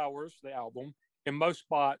 Wildflowers, the album, in most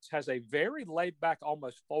spots has a very laid-back,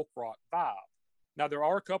 almost folk rock vibe. Now, there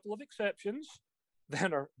are a couple of exceptions.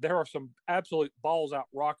 There are some absolute balls-out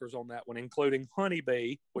rockers on that one, including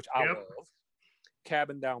Honeybee, which I love,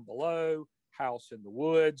 Cabin Down Below, House in the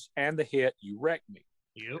Woods, and the hit You Wreck Me.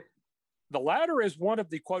 Yep. The latter is one of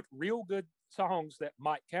the, quote, real good songs that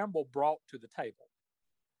Mike Campbell brought to the table.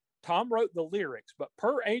 Tom wrote the lyrics, but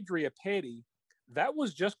per Adria Petty, that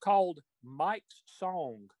was just called Mike's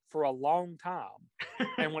song for a long time.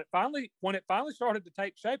 And when it finally started to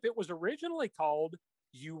take shape, it was originally called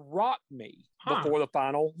You Rock Me before the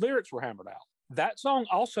final lyrics were hammered out. That song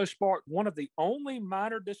also sparked one of the only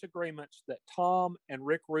minor disagreements that Tom and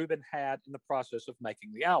Rick Rubin had in the process of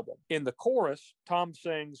making the album. In the chorus, Tom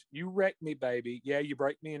sings, "You wreck me, baby. Yeah, you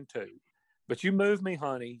break me in two. But you move me,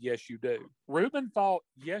 honey. Yes, you do." Rubin thought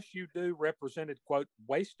 "yes, you do" represented, quote,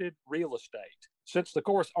 wasted real estate, since the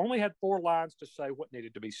chorus only had 4 lines to say what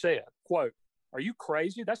needed to be said. Quote, "Are you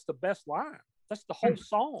crazy? That's the best line. That's the whole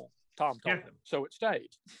song," Tom told him. So it stayed.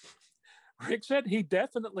 Rick said he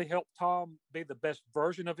definitely helped Tom be the best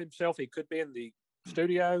version of himself he could be in the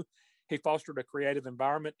studio. He fostered a creative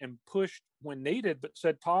environment and pushed when needed, but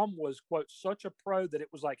said Tom was, quote, such a pro that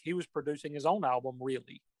it was like he was producing his own album,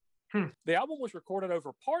 really. The album was recorded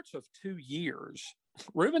over parts of 2 years.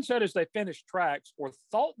 Rubin said as they finished tracks, or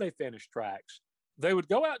thought they finished tracks, they would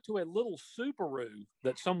go out to a little Subaru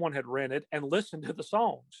that someone had rented and listen to the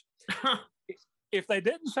songs. If they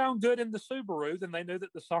didn't sound good in the Subaru, then they knew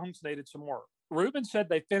that the songs needed some work. Rubin said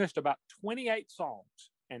they finished about 28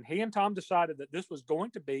 songs, and he and Tom decided that this was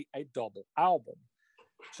going to be a double album.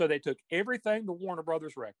 So they took everything to Warner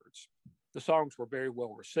Brothers Records. The songs were very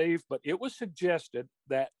well received, but it was suggested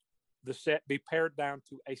that the set be pared down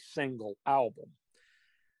to a single album.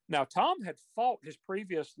 Now, Tom had fought his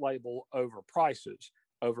previous label over prices,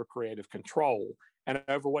 over creative control, and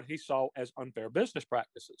over what he saw as unfair business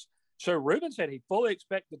practices. So Rubin said he fully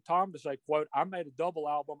expected Tom to say, quote, "I made a double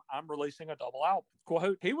album. I'm releasing a double album."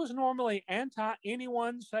 Quote, he was normally anti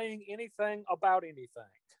anyone saying anything about anything.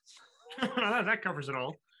 That covers it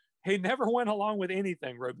all. He never went along with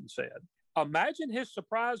anything, Rubin said. Imagine his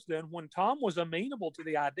surprise then when Tom was amenable to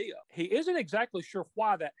the idea. He isn't exactly sure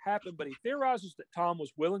why that happened, but he theorizes that Tom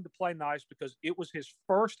was willing to play nice because it was his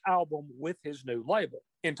first album with his new label.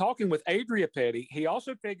 In talking with Adria Petty, he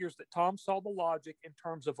also figures that Tom saw the logic in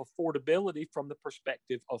terms of affordability from the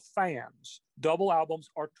perspective of fans. Double albums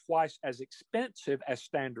are twice as expensive as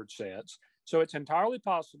standard sets, so it's entirely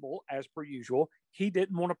possible, as per usual, he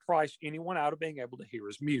didn't want to price anyone out of being able to hear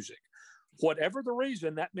his music. Whatever the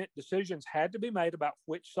reason, that meant decisions had to be made about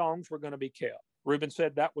which songs were going to be kept. Rubin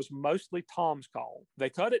said that was mostly Tom's call. They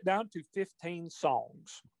cut it down to 15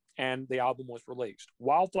 songs, and the album was released.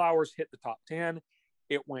 Wildflowers hit the top 10.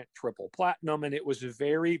 It went triple platinum, and it was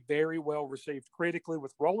very, very well received critically,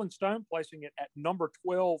 with Rolling Stone placing it at number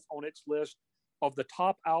 12 on its list of the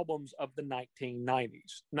top albums of the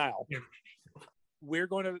 1990s. Now, we're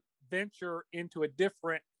going to venture into a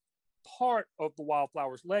different part of the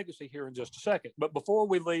Wildflowers legacy here in just a second. But before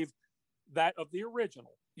we leave that of the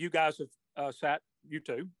original, you guys have sat, you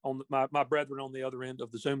two, on my brethren on the other end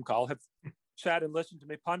of the Zoom call, have sat and listened to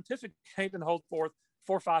me pontificate and hold forth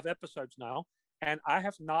 4 or 5 episodes now, and I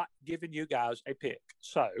have not given you guys a pick.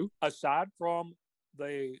 So aside from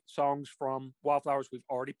the songs from Wildflowers we've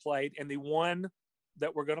already played and the one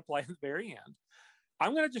that we're going to play at the very end,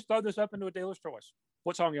 I'm going to just throw this up into a dealer's choice.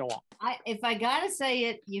 What song you want? If I gotta say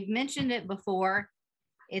it, you've mentioned it before.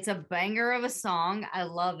 It's a banger of a song. I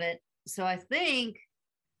love it. So I think,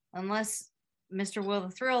 unless Mr. Will the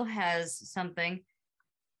Thrill has something,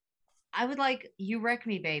 I would like You Wreck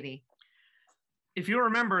Me, Baby. If you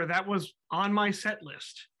remember, that was on my set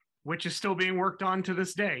list, which is still being worked on to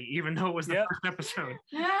this day, even though it was the first episode.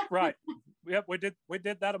 Right. Yep, we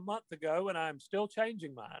did that a month ago, and I'm still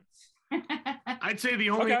changing mine. I'd say the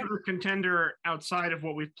only other contender outside of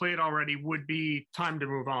what we've played already would be Time to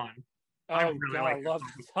Move On. Oh, really God, I love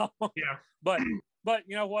the song. Yeah, but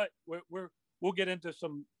you know what? We'll get into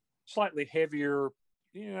some slightly heavier,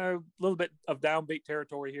 a little bit of downbeat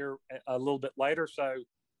territory here a little bit later. So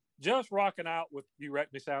just rocking out with You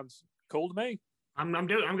Wreck Me sounds cool to me. I'm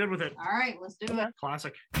good with it. All right, let's do it.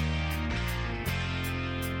 Classic.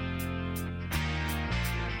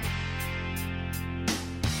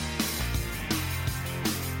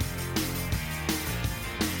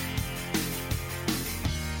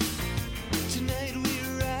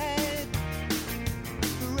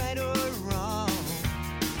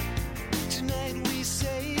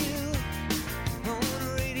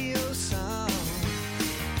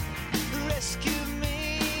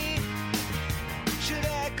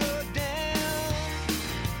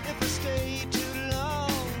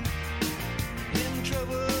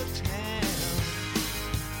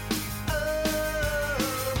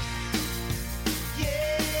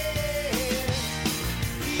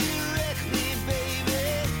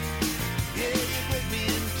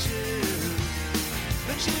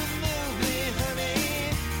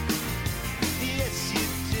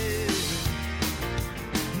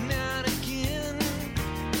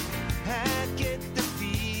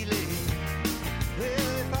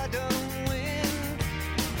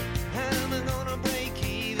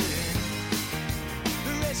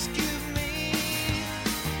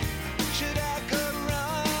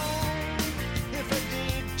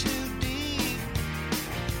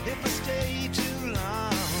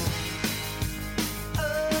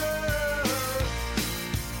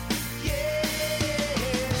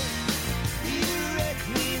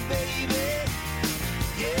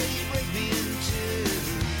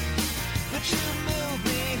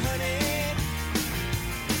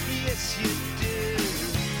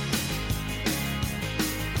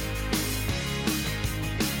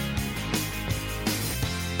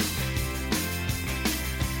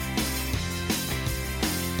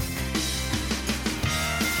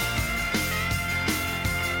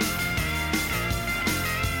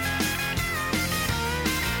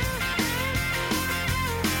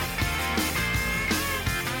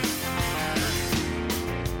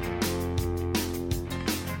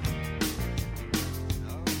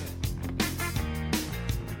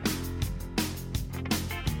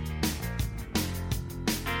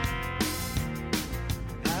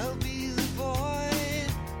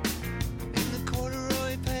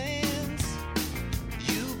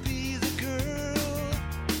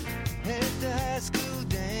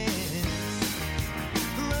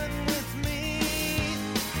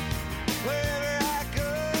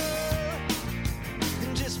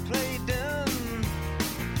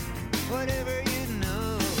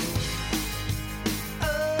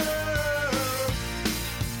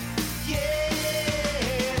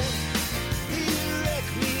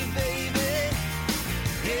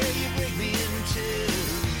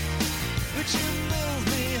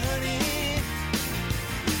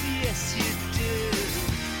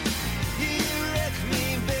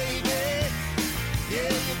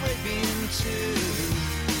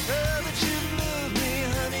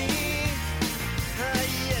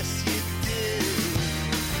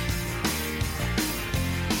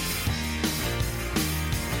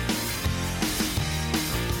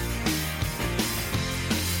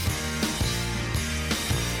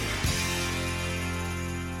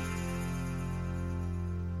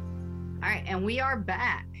 And we are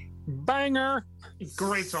back. Banger.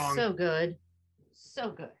 Great song. So good. So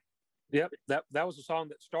good. Yep, that was a song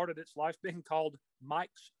that started its life being called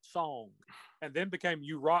Mike's Song, and then became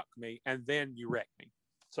You Rock Me, and then You Wreck Me.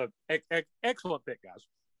 So excellent pick, guys.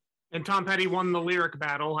 And Tom Petty won the lyric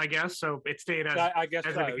battle, I guess. So it stayed as I guess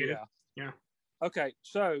as so. indicated. Yeah. Okay,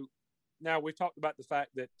 so now we talked about the fact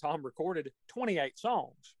that Tom recorded 28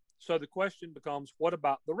 songs. So the question becomes, what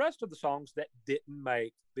about the rest of the songs that didn't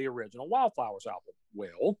make the original Wildflowers album?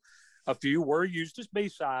 Well, a few were used as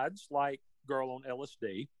B-sides, like Girl on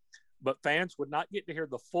LSD, but fans would not get to hear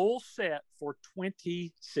the full set for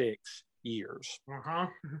 26 years. Uh-huh.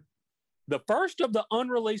 The first of the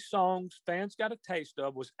unreleased songs fans got a taste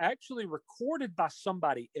of was actually recorded by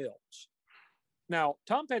somebody else. Now,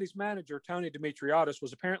 Tom Petty's manager, Tony Dimitriadis,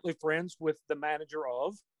 was apparently friends with the manager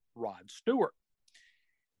of Rod Stewart.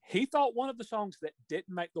 He thought one of the songs that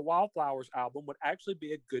didn't make the Wildflowers album would actually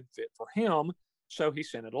be a good fit for him, so he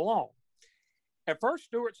sent it along. At first,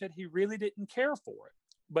 Stewart said he really didn't care for it,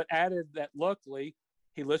 but added that luckily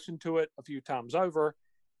he listened to it a few times over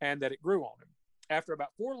and that it grew on him. After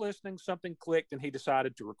about 4 listenings, something clicked and he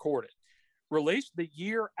decided to record it. Released the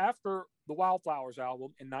year after the Wildflowers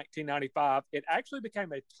album in 1995, it actually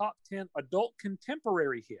became a top 10 adult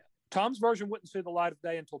contemporary hit. Tom's version wouldn't see the light of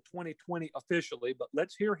day until 2020 officially, but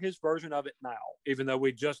let's hear his version of it now, even though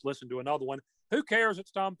we just listened to another one. Who cares? It's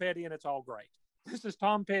Tom Petty and it's all great. This is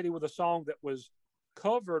Tom Petty with a song that was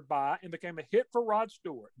covered by and became a hit for Rod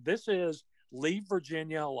Stewart. This is Leave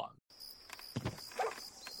Virginia Alone.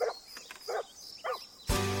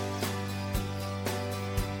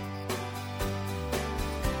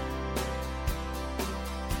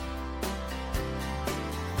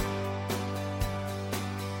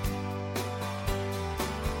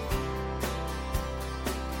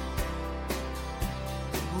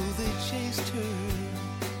 Chased her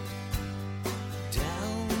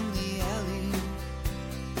down the alley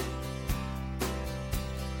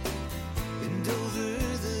and over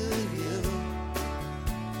the hill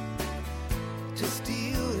to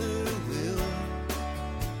steal her will.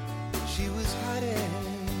 She was hot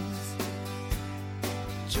as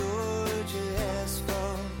Georgia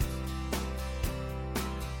asphalt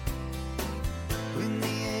when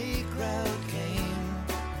the A crowd came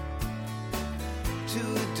to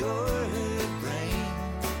adore her brain.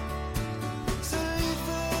 So leave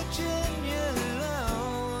Virginia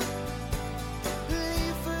alone.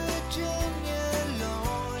 Leave Virginia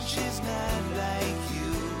alone. She's not like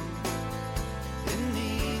you and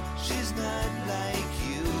me. She's not like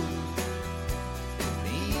you and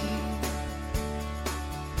me.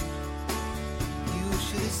 You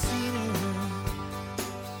should have seen her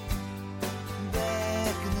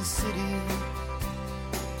back in the city.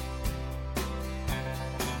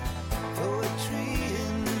 Poetry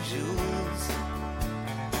and jewels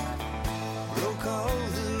broke all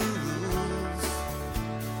the rules.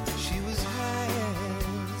 She was high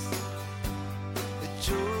as a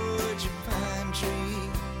Georgia pine tree.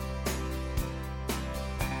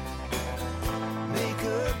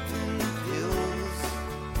 Makeup and pills,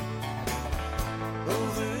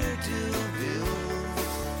 overdue bills.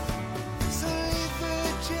 So leave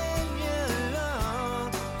Virginia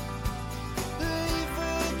alone. Leave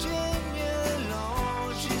Virginia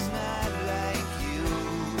alone. She's not like you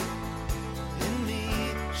and me.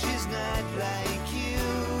 She's not like you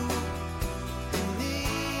and me.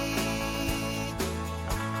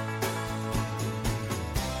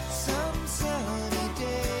 Some sunny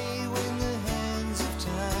day when the hands of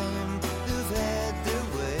time have had their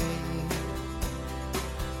way,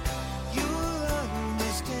 you'll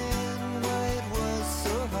understand why it was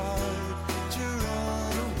so hard to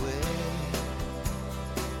run away.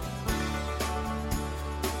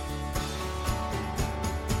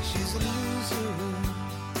 She's a loser.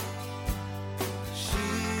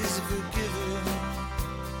 She's a forgiver.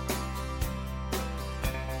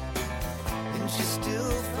 And she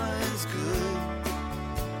still finds good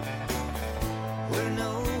where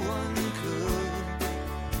no one could.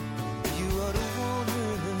 You ought to want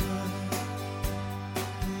her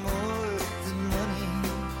more than money.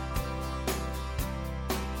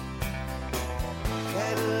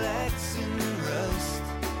 Cadillacs and rust,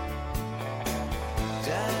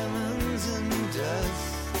 diamonds and dust.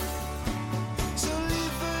 So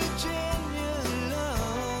leave Virginia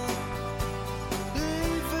alone.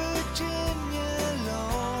 Leave Virginia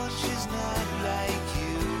alone. She's not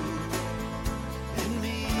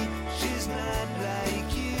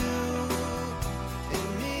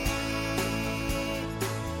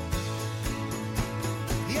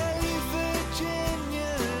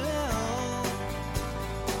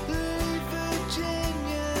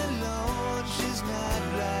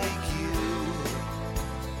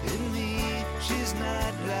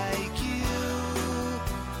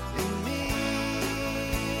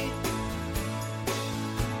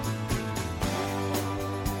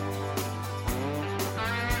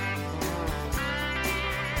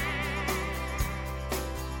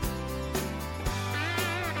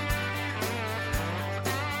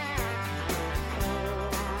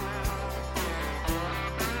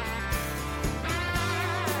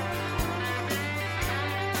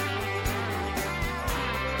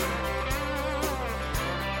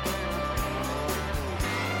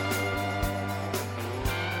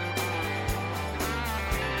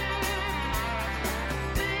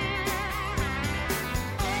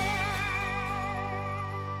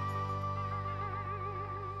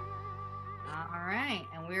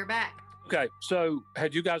Okay, so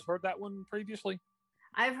had you guys heard that one previously?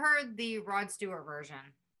 I've heard the Rod Stewart version.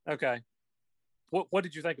 Okay. What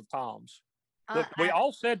did you think of Tom's? Uh, We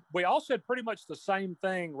all said pretty much the same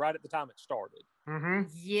thing right at the time it started. Mm-hmm.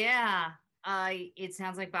 Yeah. It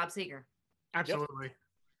sounds like Bob Seger. Absolutely.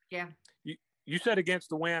 Yeah. You said Against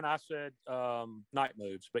the Wind. I said Night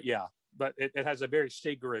Moves, but yeah, but it has a very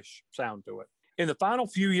Seger-ish sound to it. In the final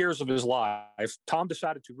few years of his life, Tom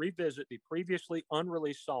decided to revisit the previously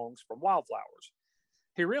unreleased songs from Wildflowers.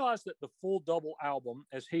 He realized that the full double album,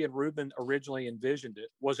 as he and Reuben originally envisioned it,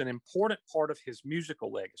 was an important part of his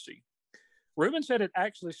musical legacy. Reuben said it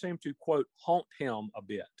actually seemed to, quote, haunt him a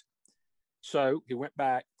bit. So he went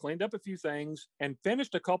back, cleaned up a few things, and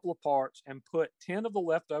finished a couple of parts and put 10 of the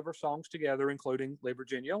leftover songs together, including Leave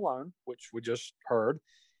Virginia Alone, which we just heard,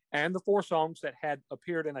 and the 4 songs that had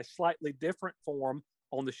appeared in a slightly different form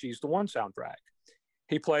on the She's the One soundtrack.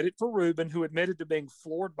 He played it for Reuben, who admitted to being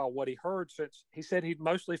floored by what he heard, since he said he'd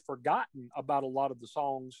mostly forgotten about a lot of the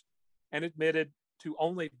songs and admitted to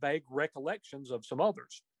only vague recollections of some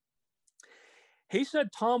others. He said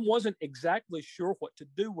Tom wasn't exactly sure what to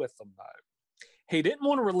do with them, though. He didn't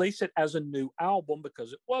want to release it as a new album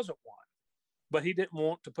because it wasn't one, but he didn't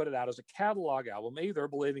want to put it out as a catalog album either,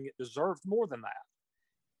 believing it deserved more than that.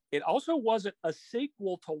 It also wasn't a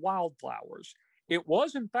sequel to Wildflowers. It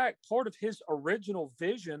was, in fact, part of his original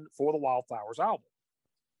vision for the Wildflowers album.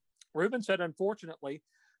 Reuben said, unfortunately,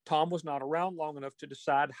 Tom was not around long enough to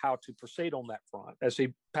decide how to proceed on that front, as he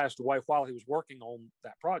passed away while he was working on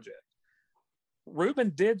that project.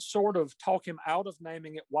 Reuben did sort of talk him out of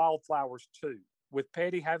naming it Wildflowers 2, with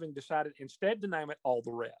Petty having decided instead to name it All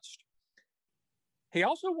the Rest. He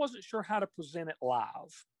also wasn't sure how to present it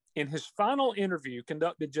live. In his final interview,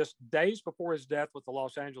 conducted just days before his death with the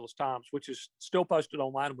Los Angeles Times, which is still posted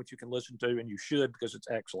online, which you can listen to, and you should because it's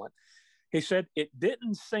excellent, he said it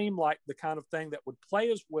didn't seem like the kind of thing that would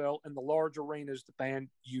play as well in the large arenas the band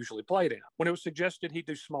usually played in. When it was suggested he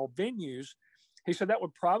do small venues, he said that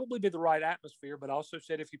would probably be the right atmosphere, but also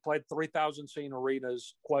said if he played 3,000-seat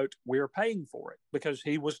arenas, quote, we're paying for it, because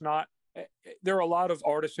he was not. There are a lot of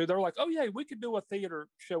artists who they're like, oh, yeah, we could do a theater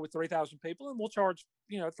show with 3,000 people and we'll charge,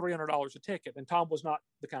 $300 a ticket. And Tom was not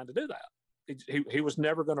the kind to do that. He was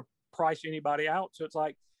never going to price anybody out. So it's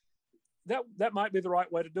like, that might be the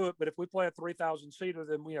right way to do it. But if we play a 3,000-seater,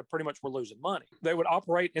 then pretty much we're losing money. They would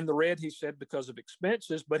operate in the red, he said, because of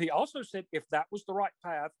expenses. But he also said if that was the right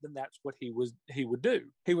path, then that's what he would do.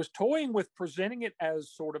 He was toying with presenting it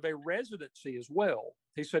as sort of a residency as well.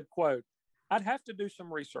 He said, quote, I'd have to do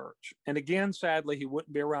some research. And again, sadly, he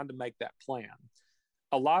wouldn't be around to make that plan.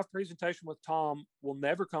 A live presentation with Tom will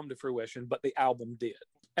never come to fruition, but the album did.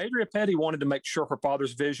 Adria Petty wanted to make sure her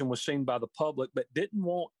father's vision was seen by the public, but didn't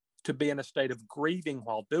want to be in a state of grieving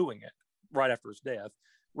while doing it right after his death,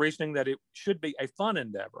 reasoning that it should be a fun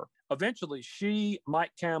endeavor. Eventually, she,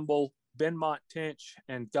 Mike Campbell, Benmont Tench,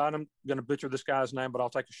 and God, I'm going to butcher this guy's name, but I'll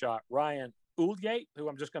take a shot, Ryan Ulyate, who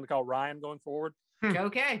I'm just going to call Ryan going forward.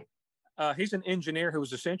 Okay. He's an engineer who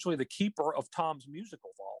was essentially the keeper of Tom's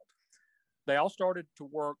musical vault. They all started to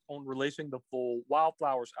work on releasing the full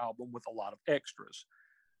Wildflowers album with a lot of extras.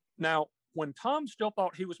 Now, when Tom still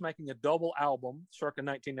thought he was making a double album, circa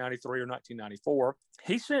 1993 or 1994,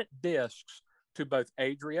 he sent discs to both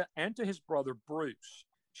Adria and to his brother Bruce.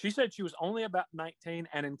 She said she was only about 19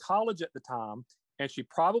 and in college at the time, and she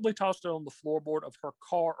probably tossed it on the floorboard of her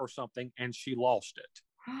car or something, and she lost it.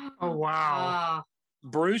 Oh, wow.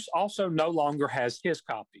 Bruce also no longer has his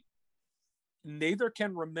copy. Neither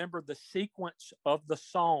can remember the sequence of the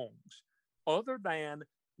songs other than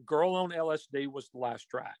Girl on LSD was the last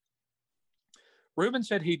track. Reuben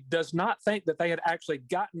said he does not think that they had actually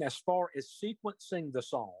gotten as far as sequencing the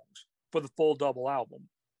songs for the full double album.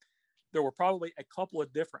 There were probably a couple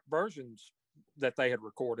of different versions that they had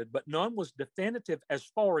recorded, but none was definitive as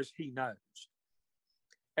far as he knows.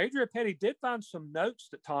 Adria Petty did find some notes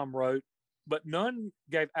that Tom wrote, but none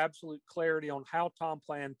gave absolute clarity on how Tom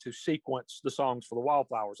planned to sequence the songs for the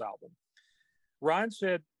Wildflowers album. Ryan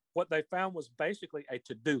said what they found was basically a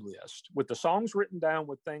to-do list with the songs written down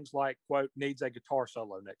with things like, quote, needs a guitar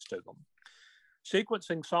solo next to them.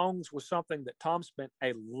 Sequencing songs was something that Tom spent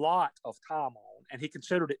a lot of time on, and he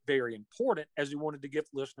considered it very important as he wanted to give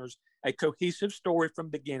listeners a cohesive story from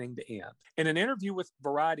beginning to end. In an interview with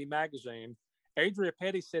Variety magazine, Adria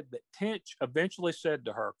Petty said that Tench eventually said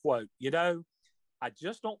to her, quote, I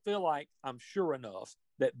just don't feel like I'm sure enough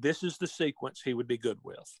that this is the sequence he would be good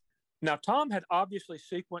with. Now, Tom had obviously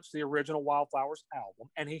sequenced the original Wildflowers album,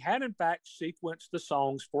 and he had in fact sequenced the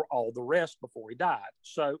songs for All the Rest before he died.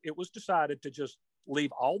 So it was decided to just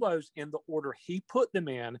leave all those in the order he put them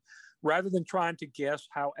in, rather than trying to guess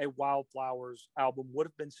how a Wildflowers album would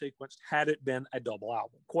have been sequenced had it been a double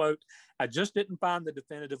album. Quote, I just didn't find the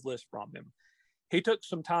definitive list from him. He took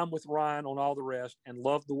some time with Ryan on all the rest and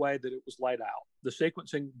loved the way that it was laid out. The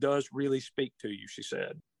sequencing does really speak to you, she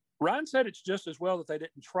said. Ryan said it's just as well that they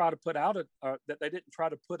didn't try to put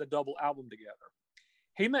a double album together.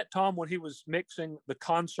 He met Tom when he was mixing the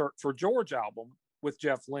Concert for George album with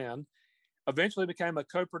Jeff Lynne, eventually became a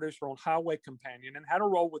co-producer on Highway Companion, and had a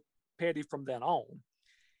role with Petty from then on.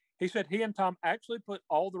 He said he and Tom actually put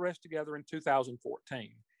all the rest together in 2014.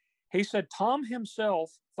 He said Tom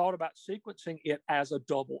himself thought about sequencing it as a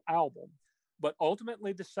double album, but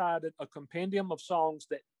ultimately decided a compendium of songs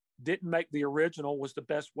that didn't make the original was the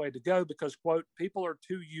best way to go because, quote, people are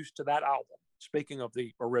too used to that album. Speaking of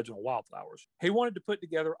the original Wildflowers, he wanted to put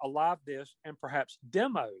together a live disc and perhaps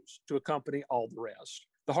demos to accompany all the rest.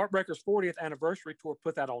 The Heartbreakers' 40th anniversary tour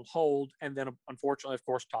put that on hold, and then, unfortunately, of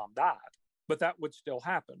course, Tom died. But that would still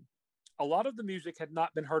happen. A lot of the music had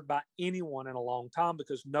not been heard by anyone in a long time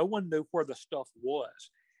because no one knew where the stuff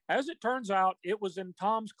was. As it turns out, it was in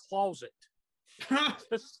Tom's closet.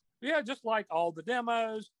 Just like all the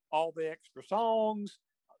demos, all the extra songs,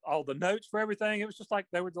 all the notes for everything. It was just like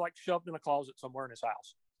they were like shoved in a closet somewhere in his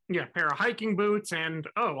house. Yeah, pair of hiking boots and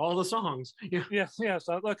all the songs. Yeah.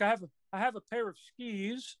 So look, I have a pair of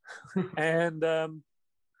skis and a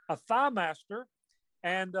Thighmaster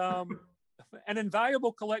and an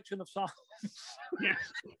invaluable collection of songs. Yeah.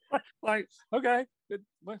 Like, okay,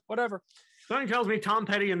 whatever. Something tells me Tom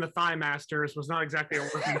Petty and the Thighmasters was not exactly a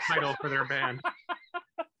working title for their band.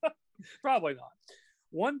 Probably not.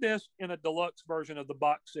 One disc in a deluxe version of the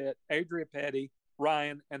box set, Adria Petty,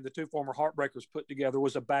 Ryan, and the two former Heartbreakers put together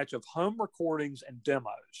was a batch of home recordings and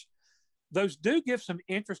demos. Those do give some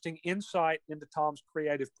interesting insight into Tom's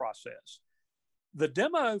creative process. The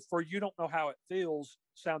demo for You Don't Know How It Feels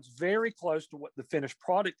sounds very close to what the finished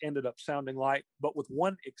product ended up sounding like, but with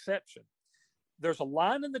one exception. There's a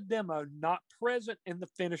line in the demo not present in the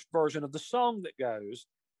finished version of the song that goes,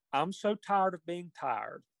 I'm so tired of being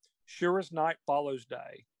tired. Sure as night follows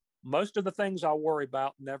day. Most of the things I worry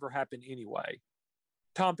about never happen anyway.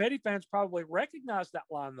 Tom Petty fans probably recognize that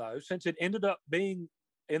line, though, since it ended up being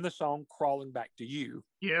in the song Crawling Back to You.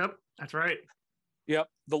 Yep, that's right. Yep.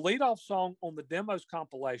 The leadoff song on the demos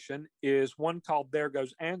compilation is one called There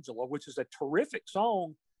Goes Angela, which is a terrific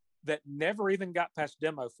song that never even got past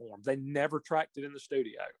demo form. They never tracked it in the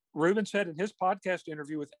studio. Rubin said in his podcast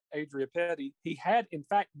interview with Adria Petty, he had, in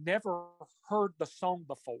fact, never heard the song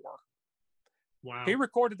before. Wow. He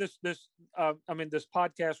recorded this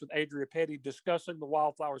podcast with Adria Petty discussing the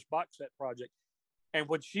Wildflowers box set project. And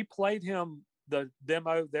when she played him the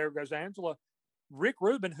demo, There Goes Angela, Rick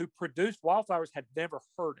Rubin, who produced Wildflowers, had never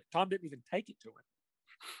heard it. Tom didn't even take it to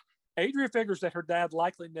him. Adria figures that her dad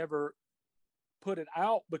likely never put it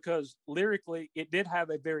out because lyrically it did have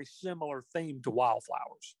a very similar theme to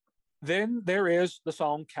Wildflowers. Then there is the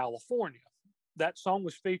song California. That song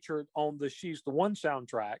was featured on the She's the One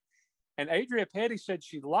soundtrack, and Adria Petty said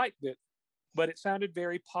she liked it, but it sounded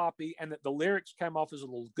very poppy and that the lyrics came off as a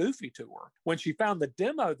little goofy to her. When she found the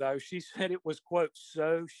demo, though, she said it was, quote,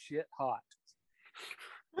 so shit hot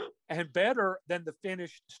and better than the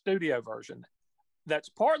finished studio version. That's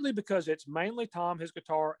partly because it's mainly Tom, his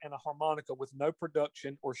guitar, and a harmonica with no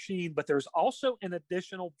production or sheen, but there's also an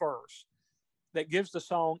additional verse that gives the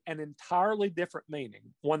song an entirely different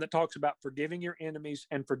meaning, one that talks about forgiving your enemies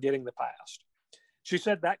and forgetting the past. She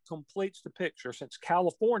said that completes the picture since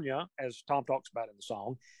California, as Tom talks about in the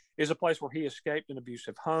song, is a place where he escaped an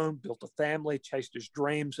abusive home, built a family, chased his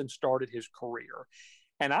dreams, and started his career.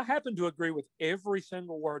 And I happen to agree with every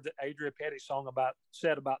single word that Adria Petty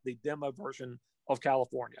said about the demo version of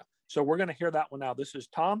California. So we're going to hear that one now. This is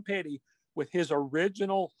Tom Petty with his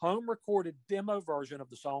original home recorded demo version of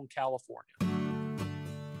the song California.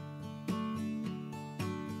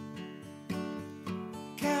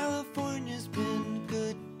 California's been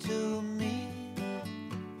good to me.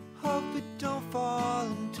 Hope it don't fall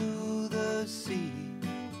into the sea.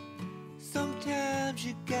 Sometimes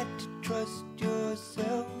you got to trust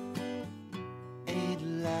yourself.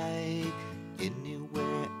 Ain't like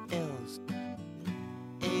anywhere else.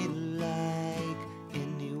 Ain't like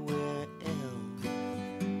anywhere else.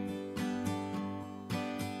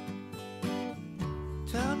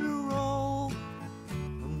 Time to roll,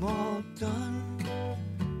 I'm all done.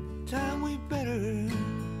 Time we better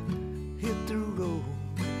hit the road.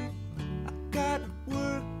 I got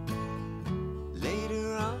work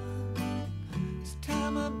later on. It's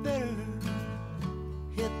time I better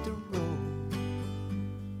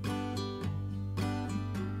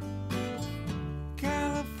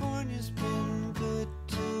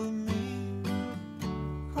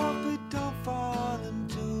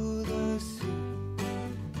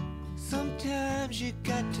Sometimes you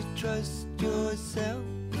got to trust yourself.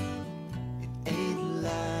 It ain't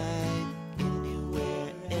like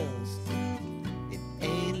anywhere else. It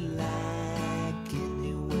ain't like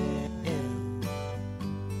anywhere else.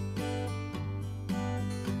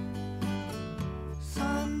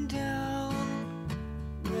 Sundown,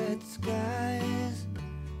 red skies,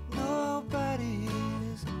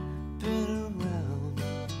 nobody's been around.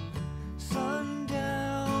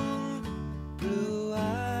 Sundown, blue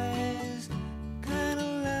eyes, kinda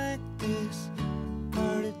like this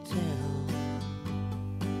part of town.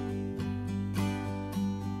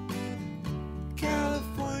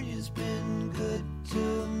 California's been good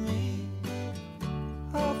to me.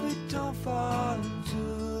 Hope it don't fall into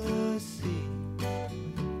the sea.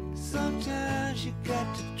 Sometimes you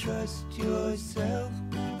got to trust yourself.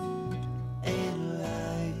 Ain't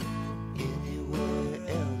like anywhere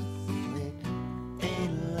else. It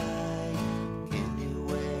ain't like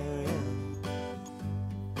anywhere else.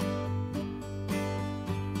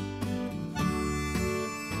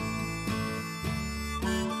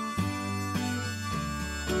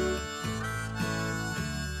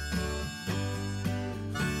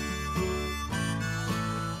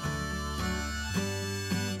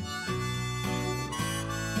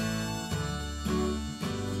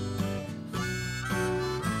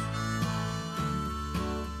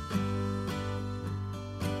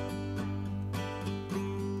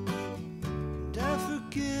 And I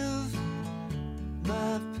forgive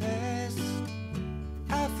my past.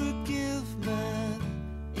 I forgive my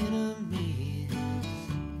enemies.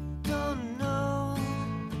 Don't know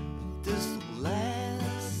if this will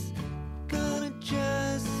last. Gonna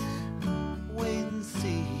just wait and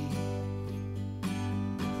see.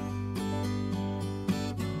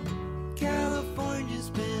 California's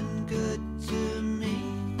been good to me.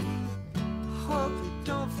 Hope it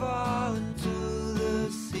don't fall into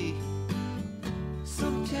the sea.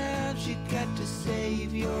 Sometimes you got to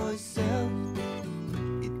save yourself.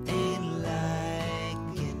 It ain't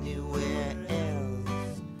like anywhere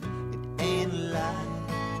else. It ain't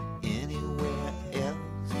like anywhere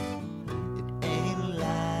else. It ain't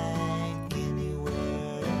like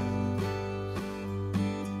anywhere else.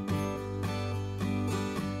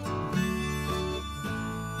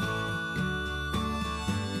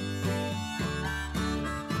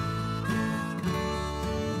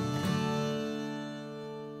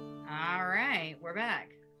 All right, we're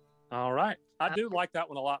back. All right. I do like that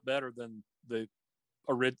one a lot better than the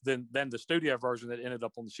than the studio version that ended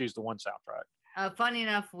up on the She's the One soundtrack. Funny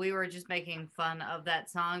enough, we were just making fun of that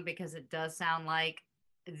song because it does sound like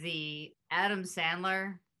the Adam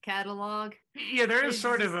Sandler catalog. Yeah, there is It's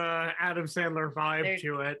sort of just- a Adam Sandler vibe There's-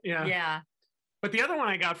 to it. Yeah. Yeah. But the other one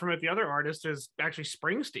I got from it, the other artist, is actually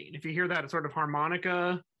Springsteen. If you hear that sort of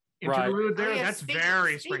harmonica Right. interlude there, Oh, yeah, that's speaking-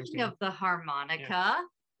 very Speaking Springsteen. of the harmonica,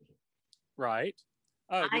 Right.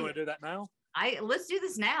 Oh, do you I- want to do that now? let's do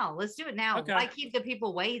this now. Let's do it now. Okay. Why keep the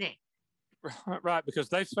people waiting? Right, because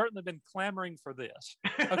they've certainly been clamoring for this.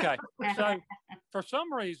 Okay, so for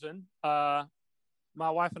some reason, my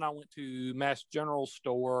wife and I went to Mass General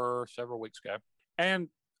Store several weeks ago, and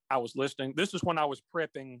I was listening. This is when I was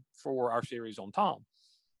prepping for our series on Tom.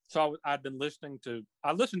 So I'd been listening to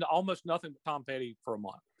almost nothing but Tom Petty for a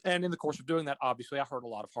month. And in the course of doing that, obviously, I heard a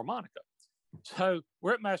lot of harmonica. So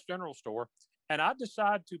we're at Mass General Store, and I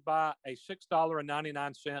decided to buy a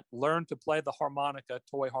 $6.99 Learn to Play the Harmonica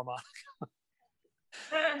toy harmonica.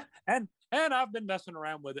 and I've been messing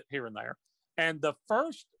around with it here and there. And the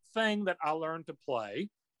first thing that I learned to play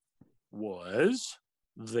was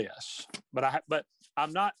this. But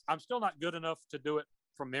I'm still not good enough to do it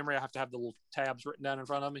from memory. I have to have the little tabs written down in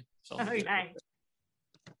front of me. So Okay.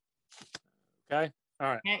 Okay. All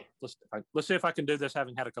right. Okay. Let's see if I can do this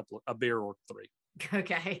having had a beer or three.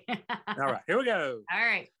 Okay. All right. Here we go. All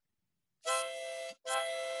right.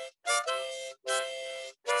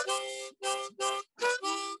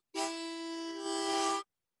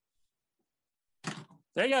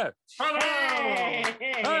 There you go. Hey!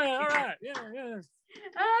 All right. Yeah.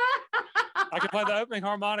 I can play the opening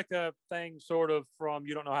harmonica thing sort of from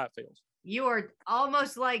You Don't Know How It Feels. You are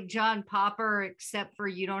almost like John Popper, except for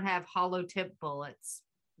you don't have hollow tip bullets.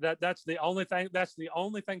 That's the only thing. That's the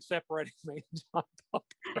only thing separating me and John Popper.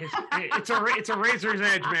 It's a razor's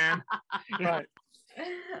edge, man. Right.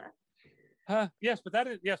 Yes, but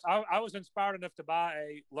I was inspired enough to buy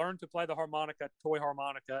a Learn to Play the Harmonica toy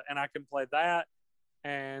harmonica, and I can play that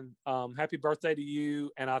and Happy Birthday to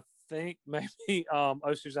You, and I think maybe Oh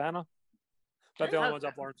Susanna. That's the only ones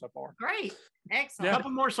I've learned so far. Great. Excellent. A couple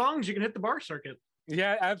more songs, you can hit the bar circuit.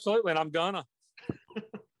 Yeah, absolutely, and I'm gonna.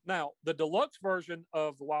 Now, the deluxe version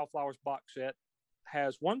of the Wildflowers box set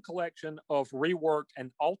has one collection of reworked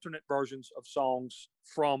and alternate versions of songs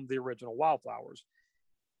from the original Wildflowers.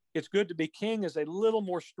 It's Good to Be King is a little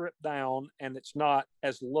more stripped down, and it's not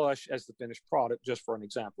as lush as the finished product, just for an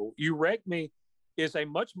example. You Wreck Me is a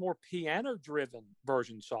much more piano-driven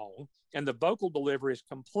version song, and the vocal delivery is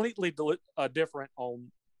completely different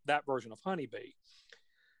on that version of Honeybee.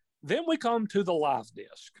 Then we come to the live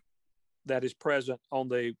disc that is present on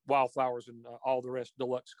the Wildflowers and All the Rest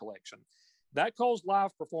Deluxe collection. That calls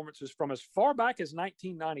live performances from as far back as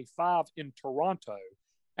 1995 in Toronto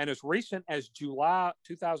and as recent as July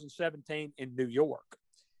 2017 in New York.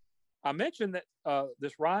 I mentioned that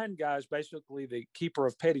this Ryan guy is basically the keeper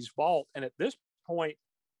of Petty's vault, and at this point,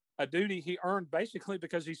 a duty he earned basically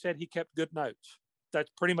because he said he kept good notes.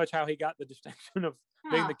 That's pretty much how he got the distinction of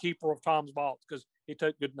being the keeper of Tom's vault, because he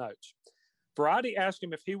took good notes. Variety asked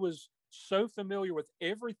him if he was so familiar with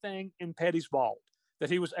everything in Petty's vault that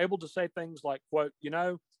he was able to say things like, quote, you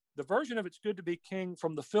know, the version of It's Good to Be King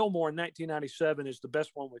from the Fillmore in 1997 is the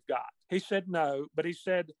best one we've got. He said no, but he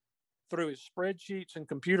said through his spreadsheets and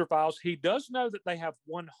computer files, he does know that they have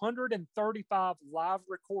 135 live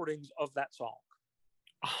recordings of that song.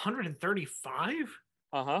 135?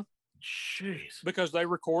 Uh-huh. Jeez. Because they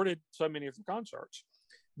recorded so many of the concerts.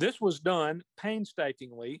 This was done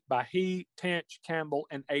painstakingly by he, Tench, Campbell,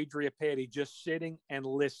 and Adria Petty just sitting and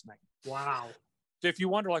listening. Wow. So if you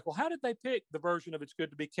wonder, like, well, how did they pick the version of It's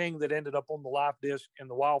Good to Be King that ended up on the live disc in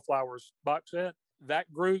the Wildflowers box set?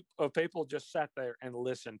 That group of people just sat there and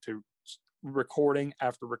listened to recording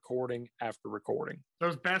after recording after recording.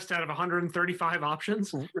 Those best out of 135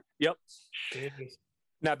 options? Yep. Jeez.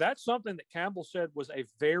 Now, that's something that Campbell said was a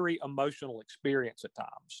very emotional experience at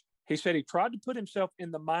times. He said he tried to put himself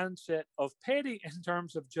in the mindset of Petty in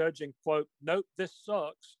terms of judging, quote, nope, this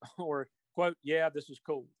sucks, or, quote, yeah, this is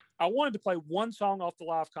cool. I wanted to play one song off the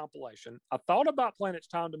live compilation. I thought about playing It's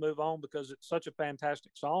Time to Move On because it's such a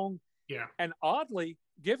fantastic song. Yeah. And oddly,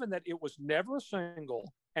 given that it was never a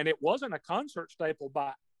single and it wasn't a concert staple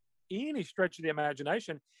by any stretch of the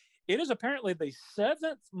imagination, it is apparently the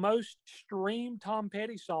 7th most streamed Tom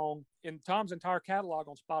Petty song in Tom's entire catalog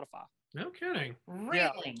on Spotify. No kidding. Really?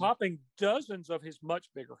 Yeah, topping dozens of his much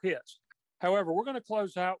bigger hits. However, we're going to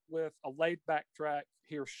close out with a laid-back track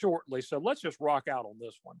here shortly, so let's just rock out on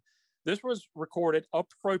this one. This was recorded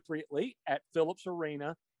appropriately at Phillips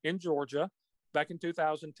Arena in Georgia back in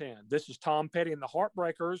 2010. This is Tom Petty and the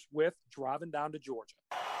Heartbreakers with Driving Down to Georgia.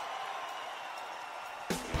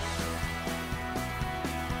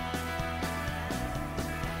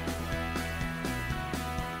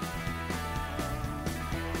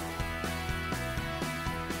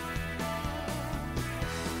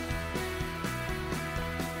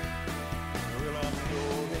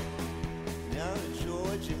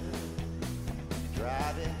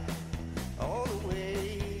 Driving all the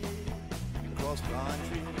way across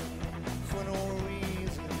country for no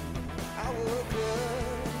reason. I woke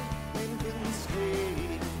up and couldn't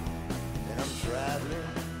sleep, and I'm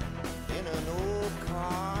traveling in an old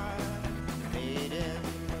car made in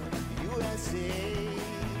USA.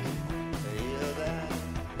 Hear that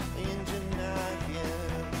engine knocking?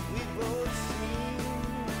 We both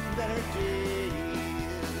seen better days.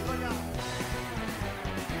 Look out!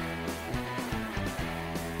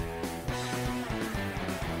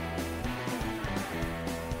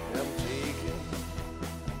 I'm taking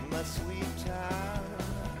my sweet time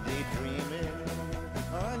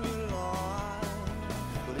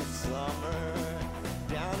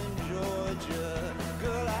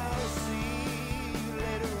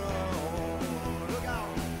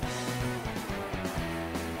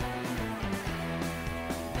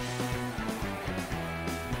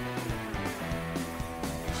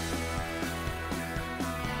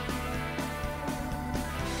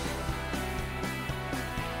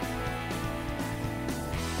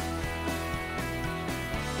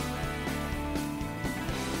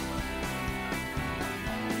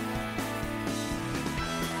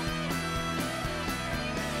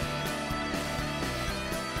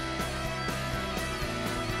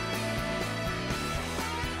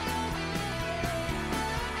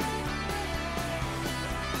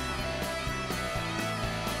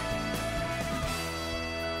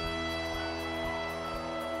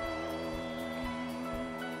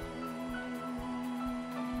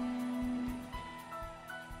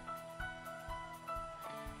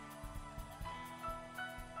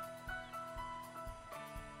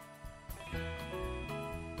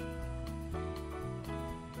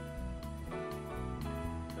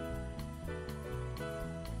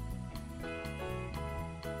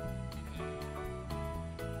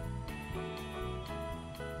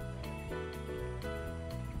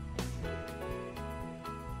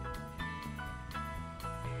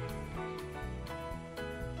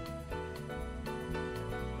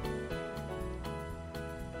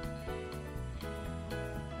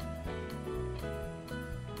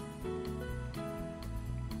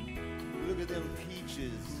at them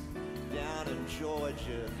peaches down in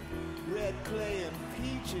Georgia. Red clay and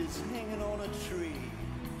peaches hanging on a tree.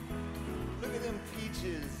 Look at them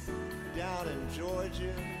peaches down in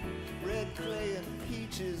Georgia. Red clay and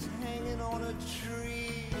peaches hanging on a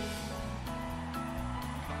tree.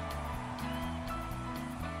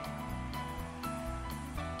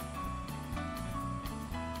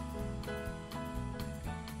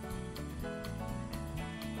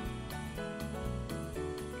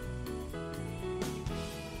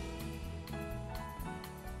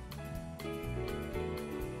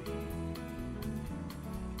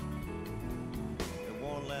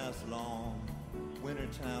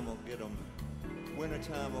 Wintertime will get 'em.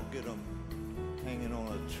 Wintertime will get 'em hanging on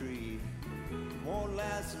a tree. Won't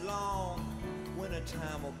last long.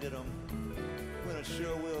 Wintertime will get 'em. Winter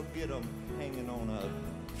sure will get 'em hanging on a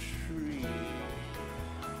tree.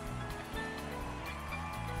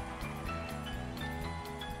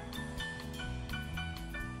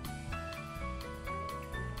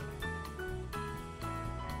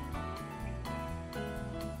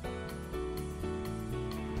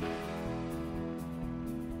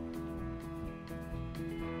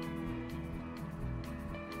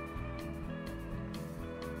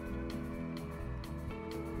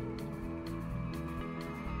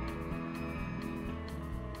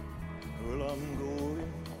 Well, I'm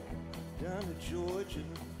going down to Georgia,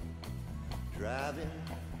 driving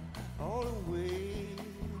all the way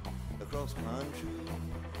across country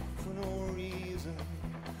for no reason.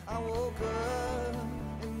 I woke up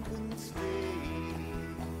and couldn't stay,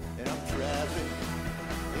 and I'm traveling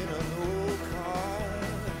in an old car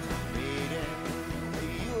made in the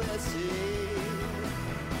USA.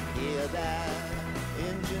 Hear that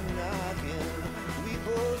engine knocking, we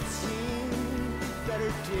both seen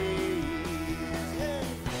better days.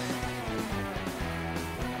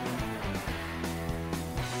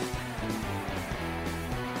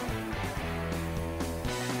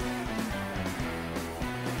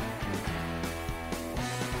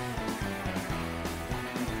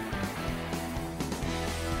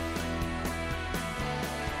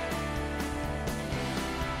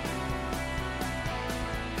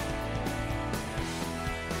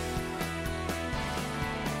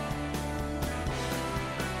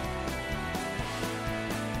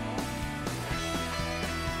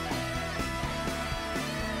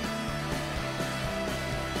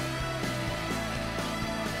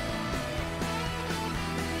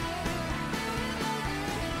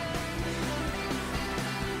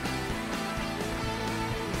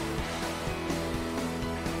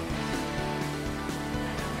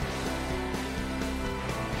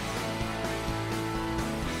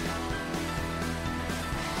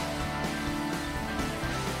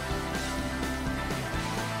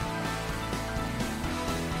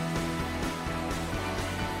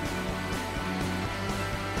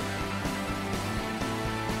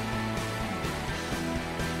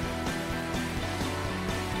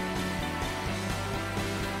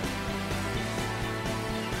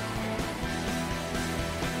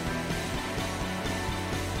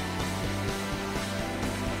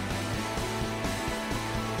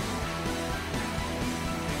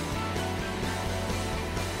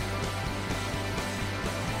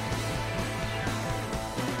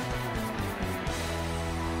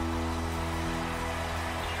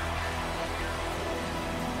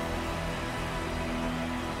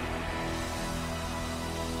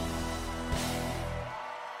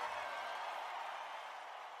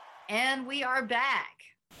 And we are back.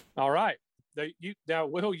 All right. Now,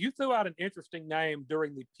 Will, you threw out an interesting name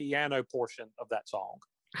during the piano portion of that song.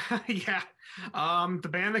 Yeah. The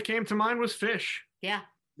band that came to mind was Fish. Yeah.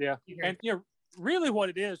 Yeah. And really what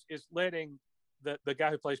it is letting the guy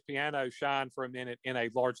who plays piano shine for a minute in a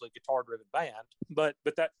largely guitar driven band.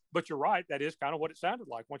 But you're right, that is kind of what it sounded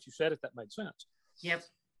like. Once you said it, that made sense. Yep.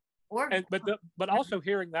 But also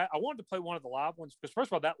hearing that, I wanted to play one of the live ones because first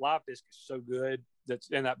of all, that live disc is so good that's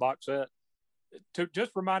in that box set. To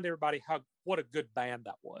just remind everybody what a good band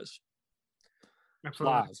that was.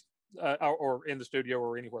 Absolutely. Live, or in the studio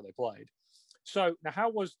or anywhere they played. So now, how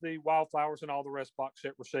was the Wildflowers and All the Rest box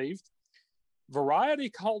set received? Variety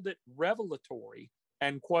called it revelatory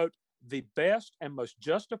and, quote, the best and most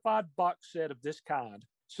justified box set of this kind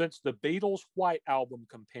since the Beatles' White Album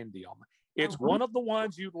compendium. It's one of the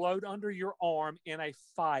ones you'd load under your arm in a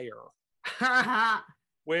fire,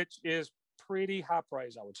 which is pretty high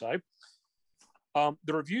praise, I would say.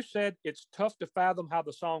 The review said it's tough to fathom how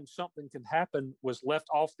the song Something Can Happen was left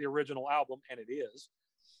off the original album, and it is,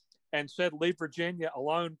 and said Leave Virginia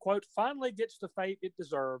Alone, quote, finally gets the fate it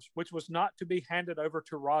deserves, which was not to be handed over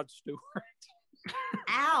to Rod Stewart.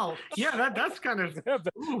 Ouch. Yeah, that's kind of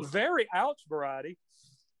very ouch variety.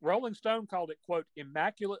 Rolling Stone called it, quote,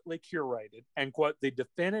 immaculately curated and, quote, the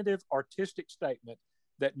definitive artistic statement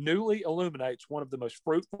that newly illuminates one of the most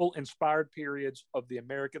fruitful, inspired periods of the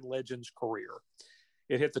American legend's career.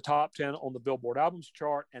 It hit the top 10 on the Billboard Albums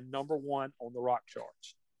chart and #1 on the rock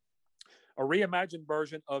charts. A reimagined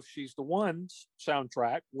version of She's the One's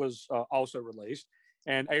soundtrack was also released,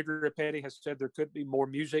 and Adria Petty has said there could be more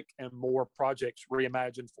music and more projects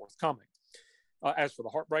reimagined forthcoming. As for the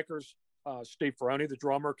Heartbreakers, Steve Ferrone, the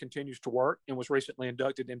drummer, continues to work and was recently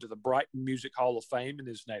inducted into the Brighton Music Hall of Fame in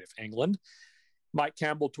his native England. Mike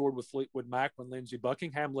Campbell toured with Fleetwood Mac when Lindsey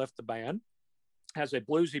Buckingham left the band, has a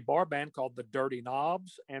bluesy bar band called the Dirty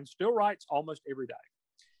Knobs, and still writes almost every day.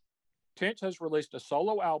 Tinch has released a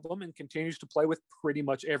solo album and continues to play with pretty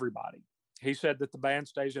much everybody. He said that the band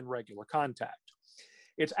stays in regular contact.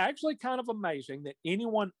 It's actually kind of amazing that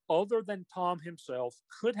anyone other than Tom himself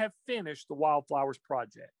could have finished the Wildflowers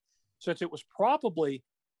project, since it was probably,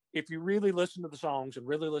 if you really listen to the songs and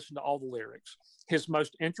really listen to all the lyrics, his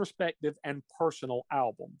most introspective and personal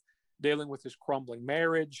album, dealing with his crumbling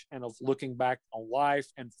marriage and of looking back on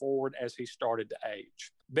life and forward as he started to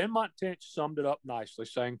age. Benmont Tench summed it up nicely,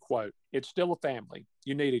 saying, quote, it's still a family.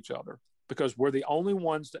 You need each other because we're the only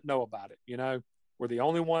ones that know about it. You know, we're the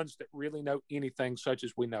only ones that really know anything such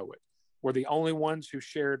as we know it. We're the only ones who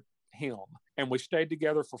shared him. And we stayed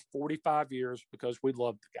together for 45 years because we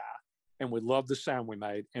loved the guy and we loved the sound we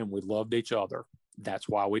made and we loved each other. That's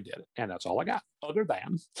why we did it. And that's all I got. Other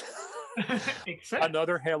than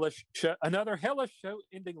another hellish show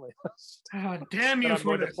ending list. Oh, damn you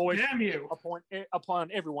for this. Damn you.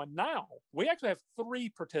 Upon everyone. Now, we actually have 3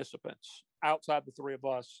 participants outside the 3 of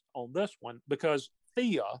us on this one because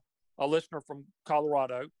Thea, a listener from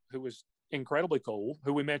Colorado who is incredibly cool,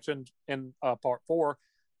 who we mentioned in part 4,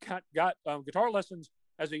 got guitar lessons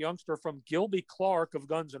as a youngster from Gilby Clarke of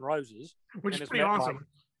Guns N' Roses. Which is pretty awesome.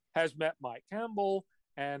 Has met Mike Campbell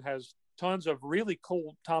and has tons of really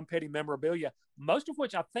cool Tom Petty memorabilia, most of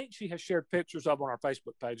which I think she has shared pictures of on our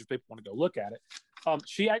Facebook page if people want to go look at it.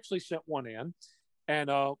 She actually sent one in. And,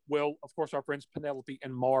 well, of course, our friends Penelope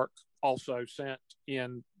and Mark also sent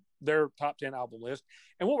in their top 10 album list.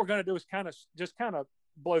 And what we're going to do is kind of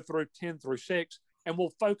blow through 10 through 6, and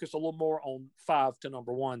we'll focus a little more on 5 to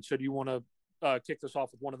 #1. So do you want to kick this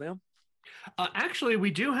off with one of them? Actually,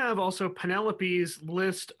 we do have also Penelope's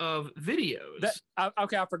list of videos.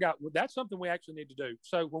 Okay, I forgot. That's something we actually need to do.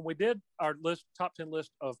 So when we did our top 10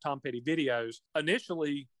 list of Tom Petty videos,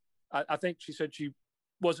 initially, I think she said she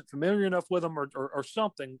wasn't familiar enough with them or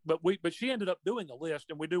something, but she ended up doing a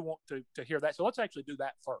list, and we do want to hear that. So let's actually do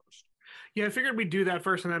that first. Yeah, I figured we'd do that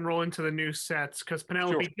first and then roll into the new sets because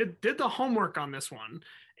Penelope did the homework on this one.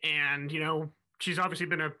 And, you know, she's obviously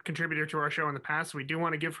been a contributor to our show in the past. So we do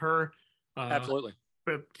want to give her absolutely.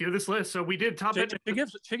 But do this list. So we did top.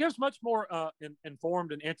 She gives much more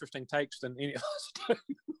informed and interesting takes than any of us do.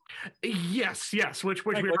 Yes, which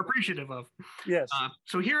we're appreciative of. Yes.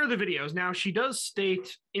 So here are the videos. Now she does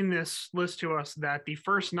state in this list to us that the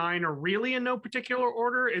first 9 are really in no particular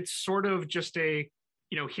order. It's sort of just a,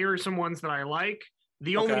 you know, here are some ones that I like.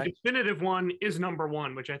 The only definitive one is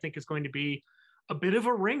 #1, which I think is going to be a bit of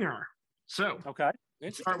a ringer. So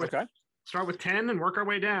start with 10 and work our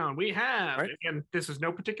way down. We have, again, this is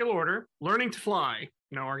no particular order, Learning to Fly.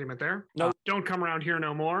 No argument there. No. Don't Come Around Here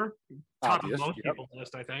No More. Top of most people's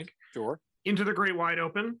list, I think. Sure. Into the Great Wide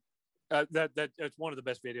Open. That's one of the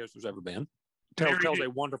best videos there's ever been. Tells a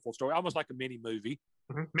wonderful story, almost like a mini movie.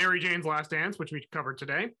 Mm-hmm. Mary Jane's Last Dance, which we covered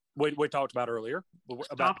today. We talked about earlier,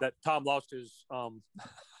 about that Tom lost his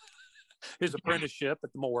his apprenticeship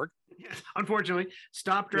at the morgue. Yes, unfortunately.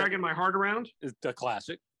 Stop Dragging My Heart Around. It's a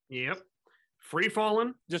classic. Yep. Free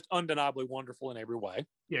Fallin'. Just undeniably wonderful in every way.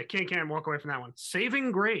 Yeah, can't walk away from that one.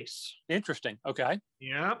 Saving Grace. Interesting. Okay.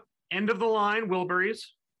 Yep. End of the Line, Wilburys.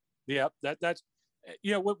 Yep. That's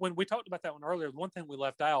when we talked about that one earlier, the one thing we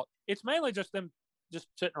left out, it's mainly just them just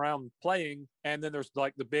sitting around playing, and then there's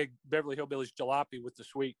like the big Beverly Hillbillies jalopy with the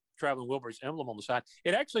sweet Traveling Wilburys emblem on the side.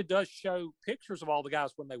 It actually does show pictures of all the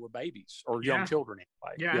guys when they were babies or young children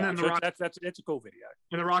anyway. Yeah, and then it's a cool video.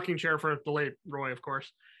 And the rocking chair for the late Roy, of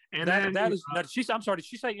course. And I'm sorry, did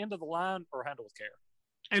she say End of the Line or Handle with Care?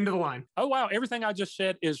 End of the Line. Oh wow, everything I just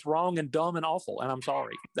said is wrong and dumb and awful, and I'm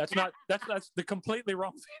sorry. That's the completely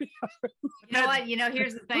wrong video. You know what? You know,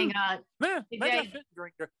 here's the thing. Maybe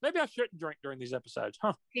I shouldn't drink during these episodes,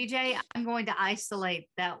 huh? TJ, I'm going to isolate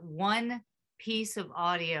that one piece of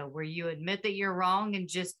audio where you admit that you're wrong and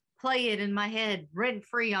just play it in my head rent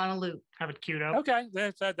free on a loop. Have it queued up. Okay,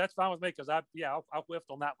 that's fine with me because I whiffed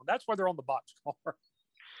on that one. That's where they're on the box car.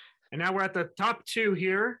 And now we're at the top 2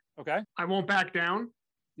 here. Okay. I Won't Back Down.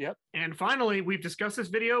 Yep. And finally, we've discussed this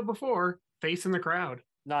video before, Face in the Crowd.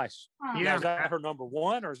 Nice. Yeah. Now, is that her number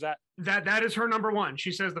 1 or is that? That is her number 1.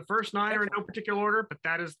 She says the first 9 are in no particular order, but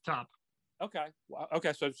that is the top. Okay.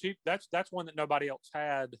 Okay. So that's one that nobody else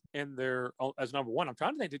had in there as number 1. I'm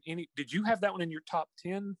trying to think. Did you have that one in your top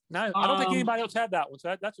 10? No, I don't think anybody else had that one.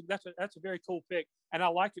 So that's a very cool pick, and I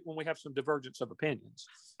like it when we have some divergence of opinions.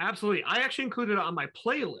 Absolutely. I actually included it on my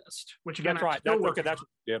playlist, which again, that's right. That's what you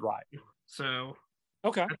did, right. So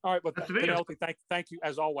okay. All right. But Penelope, thank you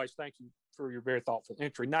as always. Thank you for your very thoughtful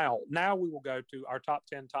entry. Now we will go to our top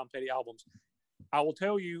 10 Tom Petty albums. I will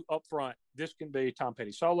tell you up front, this can be Tom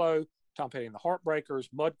Petty solo, Tom Petty and the Heartbreakers,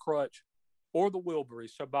 Mudcrutch, or the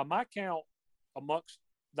Wilburys. So by my count, amongst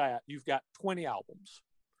that, you've got 20 albums.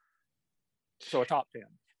 So a top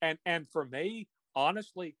 10. And for me,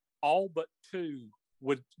 honestly, all but 2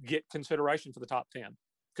 would get consideration for the top 10.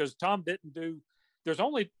 Because Tom didn't do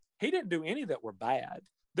any that were bad.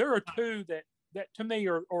 There are 2 that to me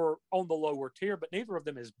are on the lower tier, but neither of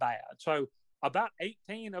them is bad. So about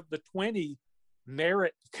 18 of the 20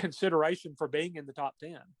 merit consideration for being in the top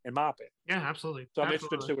 10, in my opinion. Yeah, absolutely. So I'm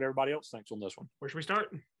interested to see what everybody else thinks on this one. Where should we start?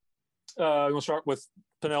 We'll start with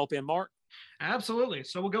Penelope and Mark. Absolutely.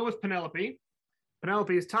 So we'll go with Penelope.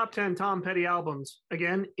 Penelope's top 10 Tom Petty albums,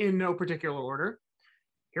 again, in no particular order.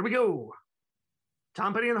 Here we go.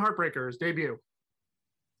 Tom Petty and the Heartbreakers debut.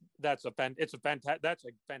 That's a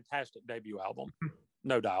fantastic debut album,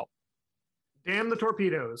 no doubt. Damn the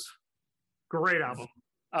Torpedoes. Great album.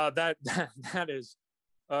 That is,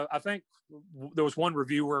 I think there was one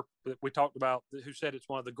reviewer that we talked about who said it's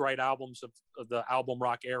one of the great albums of the album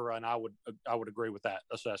rock era, and I would agree with that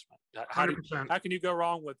assessment. How can you go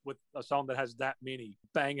wrong with a song that has that many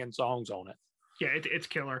banging songs on it? Yeah, it's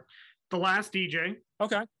killer. The Last DJ.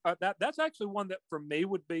 Okay, that's actually one that for me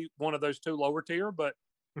would be one of those 2 lower tier, but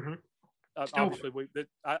obviously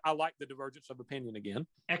I like the divergence of opinion again.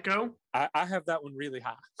 Echo. I have that one really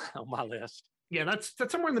high on my list. Yeah, that's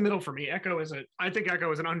somewhere in the middle for me. I think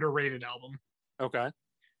Echo is an underrated album. Okay.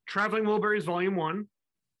 Traveling Wilburys Volume 1.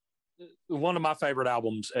 One of my favorite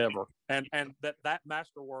albums ever. And that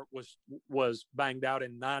masterwork was banged out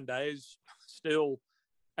in 9 days still.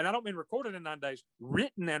 And I don't mean recorded in 9 days,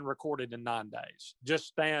 written and recorded in 9 days. Just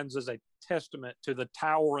stands as a testament to the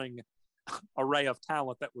towering array of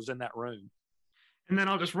talent that was in that room. And then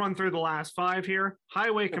I'll just run through the last 5 here.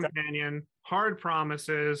 Highway Companion, Hard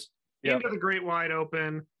Promises, Into the Great Wide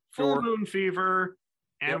Open, Full Moon Fever,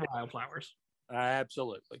 and Wildflowers.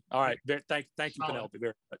 Absolutely. All right. Thank you, Penelope,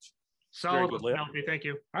 very much. Solid, Penelope. Thank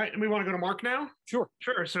you. All right. And we want to go to Mark now? Sure.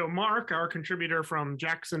 So Mark, our contributor from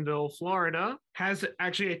Jacksonville, Florida, has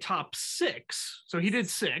actually a top 6. So he did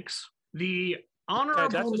 6. The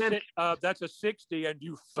honorable that's a 60 and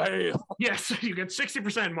you fail. Yes, you get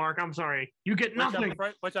 60%, Mark. I'm sorry. You get nothing.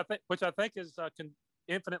 Which I think is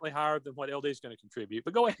infinitely higher than what LD is going to contribute.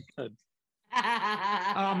 But go ahead.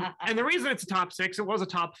 And the reason it's a top 6, it was a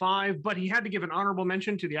top 5, but he had to give an honorable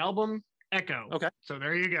mention to the album Echo. Okay. So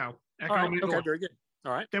there you go. Echo. Right. Okay, very good.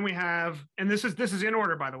 All right. Then we have, and this is in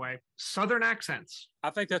order, by the way, Southern Accents. I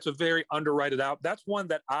think that's a very underrated album. That's one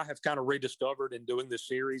that I have kind of rediscovered in doing this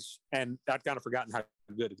series, and I've kind of forgotten how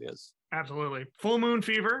good it is. Absolutely. Full Moon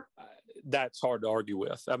Fever. That's hard to argue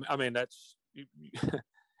with. I mean, that's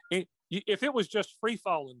if it was just Free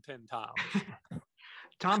Falling 10 times.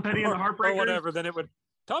 Tom Petty and the Heartbreakers. Or whatever, then it would.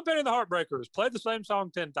 Tom Petty and the Heartbreakers played the same song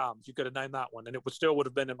 10 times. You could have named that one, and it would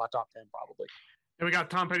have been in my top 10 probably. And we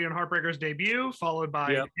got Tom Petty and Heartbreakers debut, followed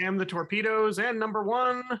by Damn the Torpedoes, and number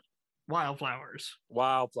 1, Wildflowers.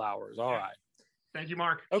 Wildflowers. All right. Thank you,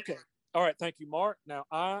 Mark. Okay. All right. Thank you, Mark. Now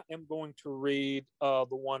I am going to read the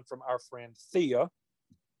one from our friend Thea.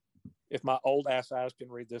 If my old ass eyes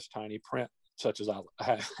can read this tiny print, such as I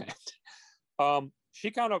have.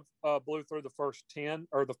 She kind of blew through the first 10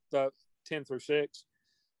 or the 10 through 6.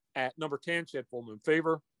 At number 10, she had Full Moon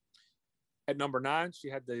Fever. At number 9, she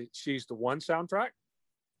had She's the One soundtrack.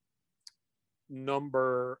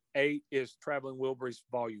 Number 8 is Traveling Wilburys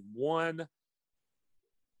Volume 1.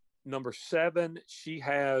 Number 7, she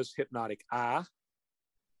has Hypnotic Eye.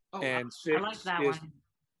 And 6 I like that one.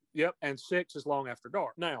 Yep, and 6 is Long After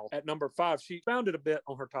Dark. Now, at number 5, she found it a bit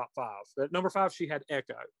on her top 5. At number 5, she had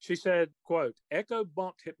Echo. She said, quote, Echo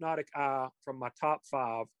bumped Hypnotic Eye from my top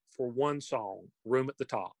 5 for one song, Room at the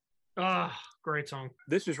Top. Great song.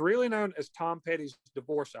 This is really known as Tom Petty's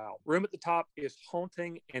divorce album. Room at the Top is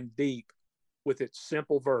haunting and deep with its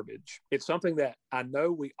simple verbiage. It's something that I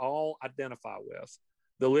know we all identify with.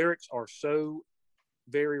 The lyrics are so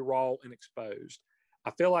very raw and exposed.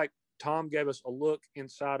 I feel like Tom gave us a look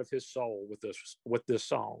inside of his soul with this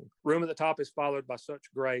song. Room at the Top is followed by such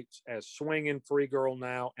greats as Swingin', Free Girl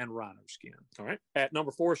Now, and Rhino Skin. All right. At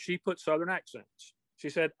number 4, she put Southern Accents. She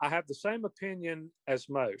said, I have the same opinion as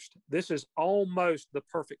most. This is almost the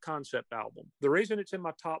perfect concept album. The reason it's in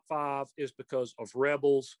my top 5 is because of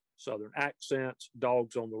Rebels, Southern Accents,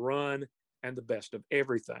 Dogs on the Run, and The Best of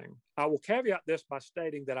Everything. I will caveat this by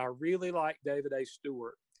stating that I really like David A.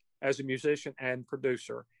 Stewart as a musician and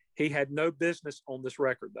producer. He had no business on this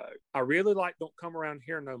record, though. I really like Don't Come Around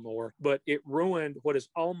Here No More, but it ruined what is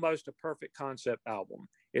almost a perfect concept album.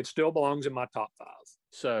 It still belongs in my top 5.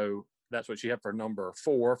 So that's what she had for number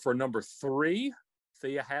 4. For number 3,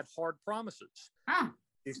 Thea had Hard Promises.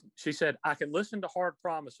 She said, I can listen to Hard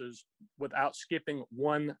Promises without skipping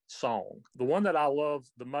one song. The one that I love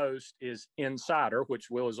the most is Insider,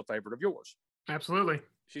 which, Will, is a favorite of yours. Absolutely.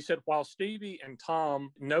 She said, while Stevie and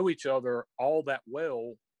Tom know each other all that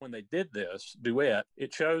well when they did this duet,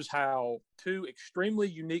 it shows how two extremely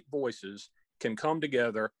unique voices can come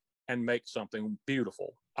together and make something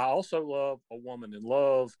beautiful. I also love A Woman in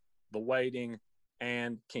Love, The Waiting,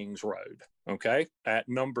 and King's Road. Okay. At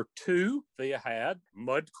number 2, Thea had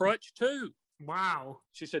Mudcrutch 2. Wow.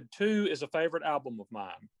 She said 2 is a favorite album of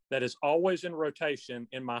mine that is always in rotation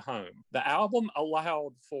in my home. The album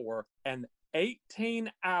allowed for an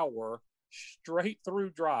 18-hour straight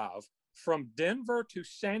through drive from Denver to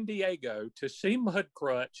San Diego to see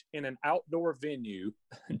Mudcrutch in an outdoor venue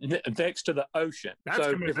next to the ocean.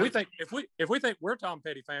 So if we think we're Tom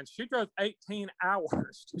Petty fans, she drove 18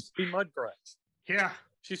 hours to see Mudcrutch. Yeah.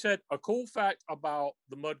 She said a cool fact about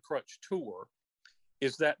the Mudcrutch tour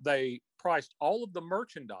is that they priced all of the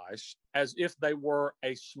merchandise as if they were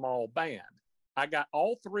a small band. I got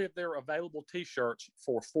all 3 of their available t-shirts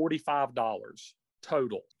for $45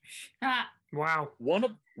 total. Wow.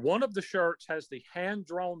 One of the shirts has the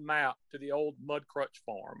hand-drawn map to the old Mudcrutch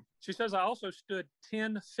farm. She says, I also stood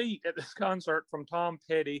 10 feet at this concert from Tom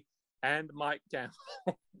Petty and Mike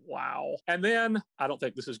Campbell. Wow. And then, I don't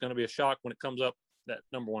think this is going to be a shock when it comes up that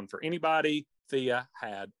number 1 for anybody, Thea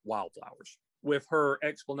had Wildflowers. With her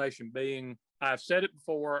explanation being, I've said it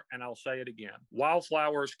before and I'll say it again.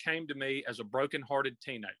 Wildflowers came to me as a broken-hearted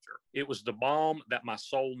teenager. It was the balm that my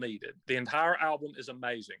soul needed. The entire album is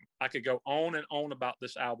amazing. I could go on and on about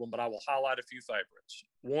this album, but I will highlight a few favorites.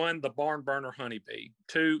 1, The Barn Burner Honeybee.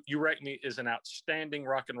 2, You Wreck Me is an outstanding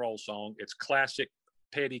rock and roll song. It's classic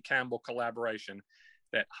Petty Campbell collaboration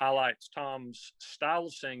that highlights Tom's style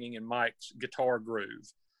of singing and Mike's guitar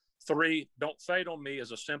groove. 3, Don't Fade on Me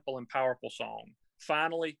is a simple and powerful song.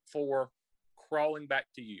 Finally, 4, Crawling Back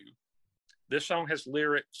to You. This song has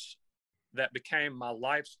lyrics that became my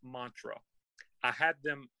life's mantra. I had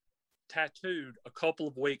them tattooed a couple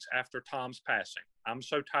of weeks after Tom's passing. I'm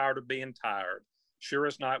so tired of being tired. Sure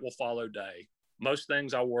as night will follow day. Most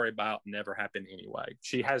things I worry about never happen anyway.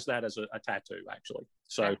 She has that as a tattoo, actually.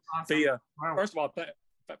 So, awesome. Thea, wow. First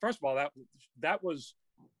of all, that was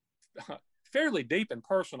fairly deep and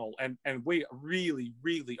personal, and we really,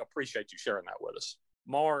 really appreciate you sharing that with us.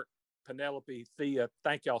 Mark, Penelope, Thea,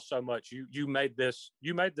 thank y'all so much. You made this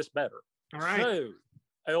better. All right. So,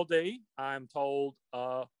 LD, I'm told,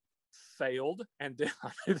 failed and did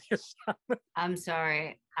not do the assignment. I'm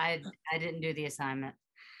sorry, I didn't do the assignment.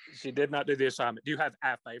 She did not do the assignment. Do you have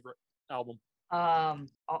a favorite album? All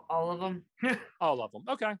of them. All of them.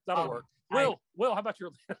 Okay, that'll work. Will, how about your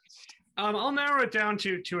list? I'll narrow it down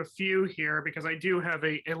to a few here because I do have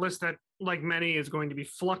a list that, like many, is going to be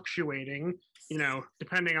fluctuating,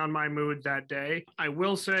 depending on my mood that day. I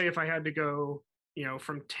will say if I had to go,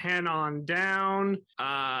 from 10 on down,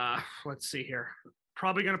 let's see here.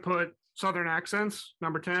 Probably going to put Southern Accents,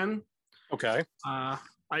 number 10. Okay.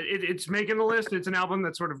 It's making the list. It's an album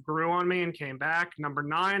that sort of grew on me and came back. Number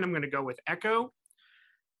 9, I'm going to go with Echo.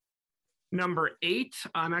 Number 8,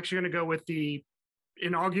 I'm actually going to go with the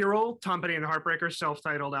inaugural Tom Petty and the Heartbreakers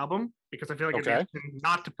self-titled album because I feel like it'd be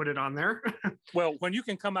not to put it on there. Well, when you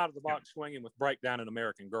can come out of the box swinging with Breakdown and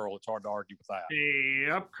American Girl, it's hard to argue with that.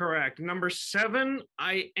 Yep, correct. Number 7,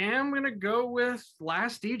 I am going to go with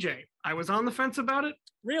Last DJ. I was on the fence about it.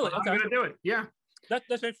 Really? I'm going to do it. Yeah. That's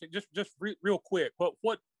interesting. Just real quick.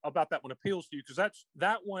 What about that one appeals to you? Because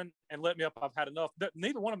that one and Let Me Up, I've had enough.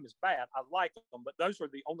 Neither one of them is bad. I like them, but those are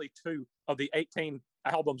the only 2 of the 18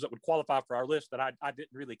 albums that would qualify for our list that I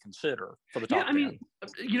didn't really consider for the top 10. I mean,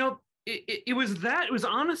 it was that. It was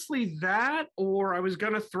honestly that, or I was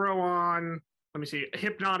going to throw on, let me see,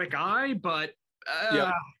 Hypnotic Eye, but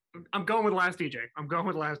I'm going with Last DJ.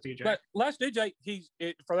 But Last DJ,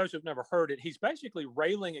 for those who've never heard it, he's basically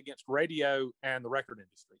railing against radio and the record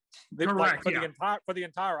industry. Correct. For the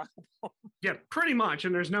entire album. Yeah, pretty much.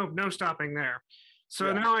 And there's no stopping there.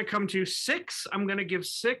 So now I come to 6. I'm going to give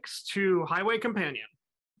 6 to Highway Companion.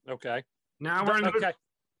 Okay. Now we're in the...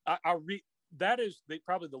 Okay. That is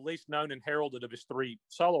probably the least known and heralded of his 3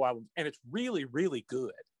 solo albums, and it's really, really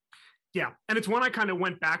good. Yeah, and it's one I kind of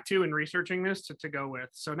went back to in researching this to go with.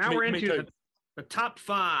 So now we're into the top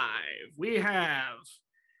 5. We have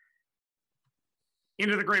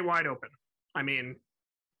Into the Great Wide Open. I mean,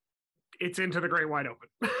 it's Into the Great Wide Open.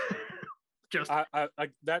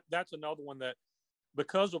 That's another one that,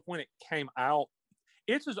 because of when it came out,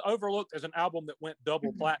 it's as overlooked as an album that went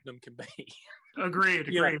double platinum can be. Agreed.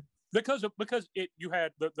 Yeah, because you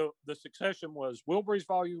had the succession was Wilburys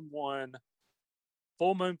Volume 1,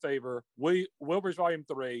 Full Moon Fever, Wilburys Volume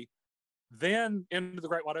 3, then Into the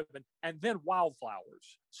Great Wide Open, and then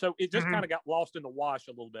Wildflowers. So it just kind of got lost in the wash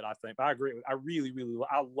a little bit, I think. But I agree. I really, really love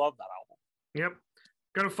that album. Yep.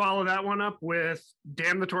 Going to follow that one up with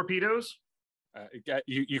Damn the Torpedoes.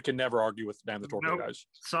 You can never argue with Damn the Torpedoes. Nope.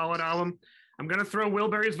 Solid album. I'm going to throw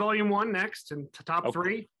Wilburys Volume 1 next and to top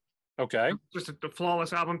 3. Okay. Just a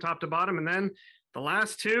flawless album top to bottom. And then the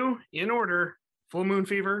last 2 in order, Full Moon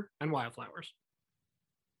Fever and Wildflowers.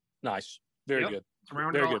 Nice. Very good.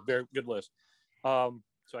 Very good. Very good list. So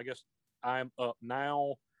I guess I'm up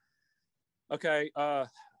now. Okay.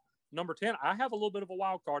 Number 10, I have a little bit of a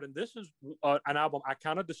wild card, and this is an album I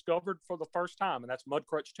kind of discovered for the first time, and that's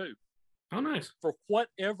Mudcrutch 2. Oh, nice. For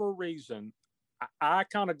whatever reason, I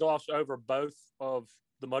kind of glossed over both of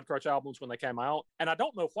the Mudcrutch albums when they came out. And I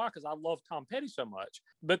don't know why, because I love Tom Petty so much.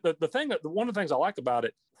 But one of the things I like about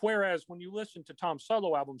it, whereas when you listen to Tom's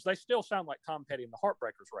solo albums, they still sound like Tom Petty and the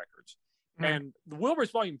Heartbreakers records. And the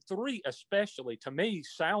Wilburys Volume 3, especially, to me,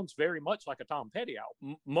 sounds very much like a Tom Petty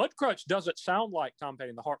album. Mudcrutch doesn't sound like Tom Petty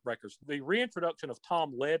and the Heartbreakers. The reintroduction of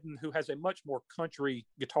Tom Ledden, who has a much more country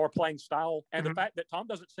guitar playing style, and the fact that Tom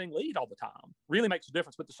doesn't sing lead all the time really makes a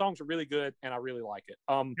difference. But the songs are really good, and I really like it.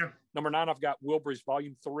 Number 9, I've got Wilburys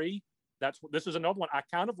Volume 3. This is another one I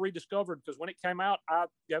kind of rediscovered, because when it came out, I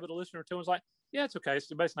gave it a listen or two and was like, yeah, it's okay. It's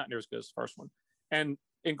not near as good as the first one. And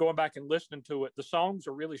in going back and listening to it, the songs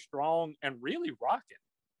are really strong and really rocking.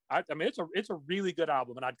 I mean, it's a really good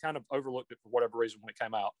album, and I'd kind of overlooked it for whatever reason when it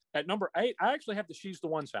came out. At number 8, I actually have the She's the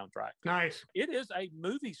One soundtrack. Nice. It is a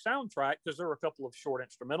movie soundtrack because there are a couple of short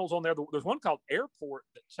instrumentals on there. There's one called Airport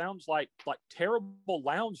that sounds like terrible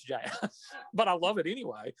lounge jazz, but I love it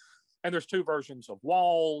anyway. And there's 2 versions of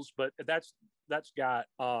Walls, but that's got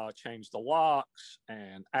Change the Locks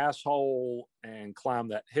and Asshole and Climb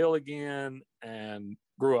That Hill Again and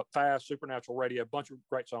Grew Up Fast, Supernatural Radio, a bunch of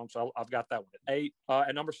great songs. So I've got that one at 8.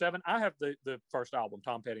 At number 7, I have the first album,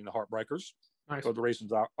 Tom Petty and the Heartbreakers, for the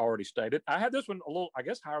reasons I already stated. I had this one a little, I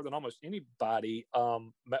guess, higher than almost anybody,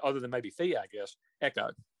 other than maybe Thea, I guess, Echo.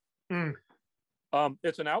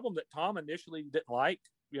 It's an album that Tom initially didn't like.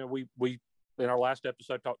 You know, we in our last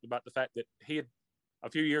episode talked about the fact that he had, a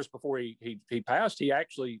few years before he passed, he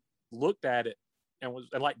actually looked at it and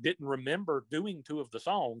didn't remember doing 2 of the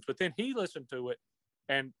songs, but then he listened to it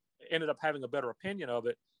and ended up having a better opinion of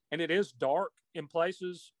it. And it is dark in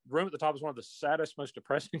places. Room at the Top is one of the saddest, most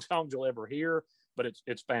depressing songs you'll ever hear, but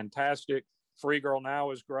it's fantastic. Free Girl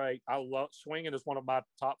Now is great. I love Swinging is one of my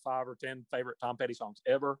top 5 or 10 favorite Tom Petty songs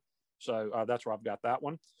ever. So that's where I've got that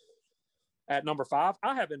one. At number 5,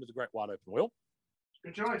 I have Into the Great Wide Open, Will.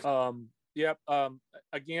 Good choice. Yep.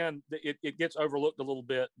 Again, it gets overlooked a little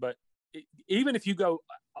bit, but even if you go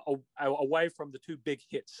away from the 2 big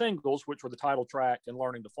hit singles, which were the title track and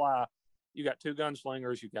Learning to Fly, you got 2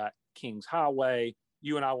 Gunslingers, you got King's Highway,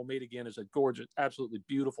 You and I Will Meet Again is a gorgeous, absolutely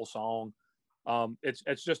beautiful song.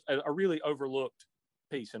 It's just a really overlooked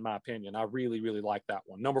piece, in my opinion. I really, really like that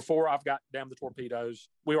one. Number 4, I've got Damn the Torpedoes.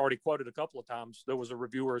 We already quoted a couple of times. There was a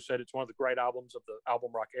reviewer who said it's one of the great albums of the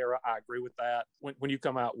album rock era. I agree with that. When you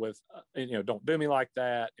come out with, Don't Do Me Like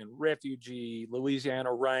That and Refugee,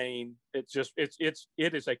 Louisiana Rain, it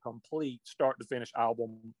is a complete start to finish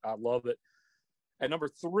album. I love it. At number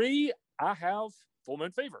 3, I have Full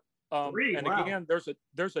Moon Fever. Again,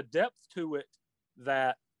 there's a depth to it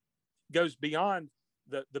that goes beyond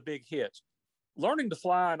the big hits. Learning to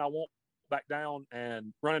Fly and I Won't Back Down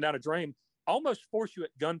and Running Down a Dream almost force you at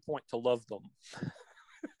gunpoint to love them.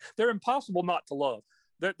 They're impossible not to love.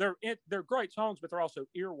 They're great songs, but they're also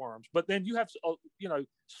earworms. But then you have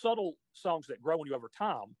subtle songs that grow on you over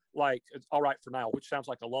time, like It's All Right for Now, which sounds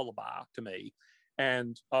like a lullaby to me,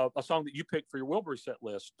 and a song that you picked for your Wilbury set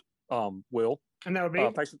list, Will. And that would be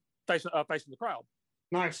Facing the Crowd.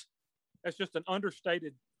 Nice. It's just an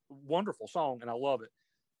understated wonderful song, and I love it.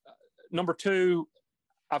 Number 2,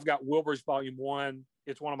 I've got Wilburys Volume 1.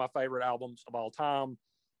 It's one of my favorite albums of all time.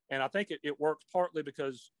 And I think it works partly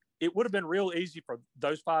because it would have been real easy for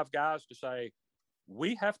those 5 guys to say,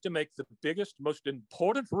 we have to make the biggest, most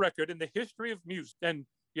important record in the history of music. And,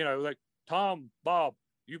 like, Tom, Bob,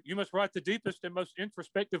 you must write the deepest and most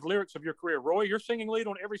introspective lyrics of your career. Roy, you're singing lead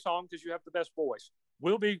on every song because you have the best voice.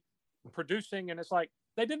 We'll be producing. And it's like,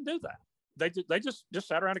 they didn't do that. They just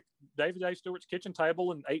sat around David A. Stewart's kitchen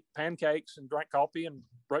table and ate pancakes and drank coffee and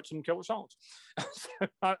wrote some killer songs.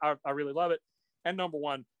 I really love it. And number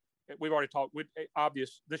 1, we've already talked with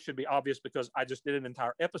obvious. This should be obvious because I just did an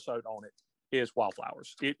entire episode on it. Is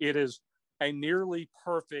Wildflowers. It is a nearly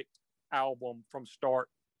perfect album from start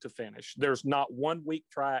to finish. There's not one weak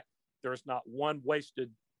track. There's not one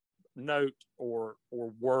wasted note or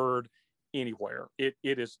word anywhere.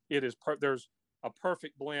 There's a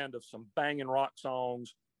perfect blend of some banging rock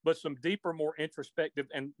songs, but some deeper, more introspective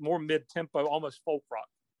and more mid-tempo, almost folk rock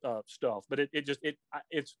stuff. But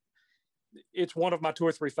it's one of my 2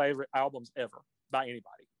 or 3 favorite albums ever by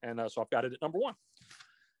anybody. And so I've got it at number 1.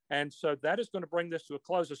 And so that is going to bring this to a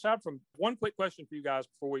close. Aside from one quick question for you guys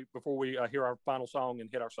before we hear our final song and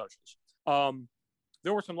hit our socials.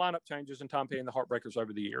 There were some lineup changes in Tom Petty and the Heartbreakers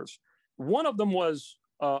over the years. One of them was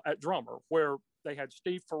at drummer, where they had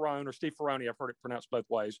Steve Ferrone, or Steve Ferrone, I've heard it pronounced both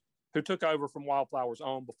ways, who took over from Wildflowers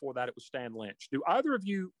on. Before that, it was Stan Lynch. Do either of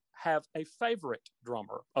you have a favorite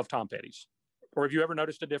drummer of Tom Petty's? Or have you ever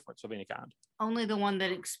noticed a difference of any kind? Only the one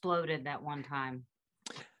that exploded that one time.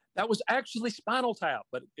 That was actually Spinal Tap,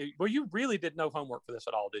 but you really did no homework for this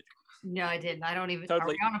at all, did you? No, I didn't. I don't even.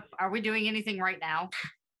 Totally. Are we doing anything right now?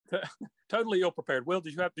 Totally ill prepared. Will,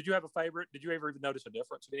 did you have a favorite? Did you ever even notice a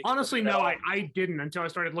difference? Honestly, no, I didn't until I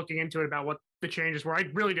started looking into it about what the changes were. I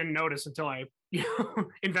really didn't notice until I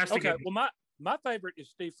investigated. Okay, well, my favorite is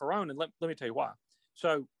Steve Ferrone, and let me tell you why.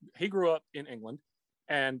 So he grew up in England,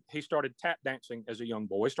 and he started tap dancing as a young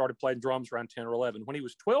boy. Started playing drums around 10 or 11. When he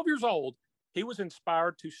was 12 years old, he was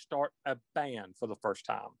inspired to start a band for the first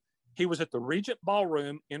time. He was at the Regent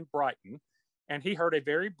Ballroom in Brighton, and he heard a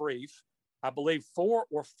very brief, I believe 4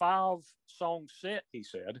 or 5 song set, he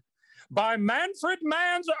said, by Manfred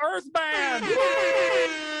Mann's Earth Band.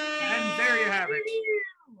 And there you have it.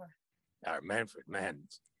 Our Manfred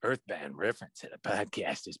Mann's Earth Band reference in a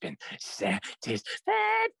podcast has been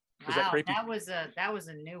satisfied. Was that creepy? That was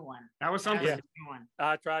a new one. That was something. Yeah.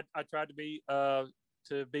 I tried to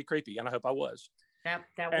be creepy, and I hope I was. That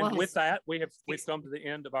and was. With that, we've come to the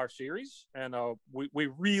end of our series, and we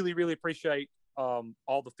really, really appreciate all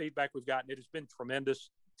the feedback we've gotten. It has been tremendous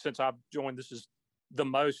since I've joined. This is the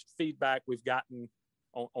most feedback we've gotten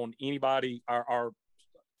on anybody. Our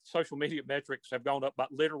social media metrics have gone up by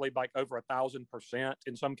literally like over 1,000%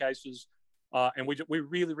 in some cases. And we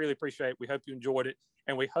really, really appreciate it. We hope you enjoyed it.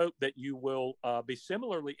 And we hope that you will be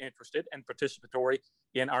similarly interested and participatory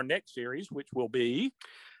in our next series, which will be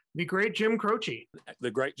the great Jim Croce. The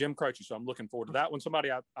great Jim Croce. So I'm looking forward to that one. Somebody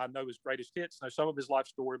I know his greatest hits, know some of his life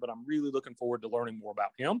story, but I'm really looking forward to learning more about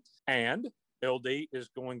him. And LD is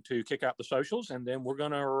going to kick out the socials, and then we're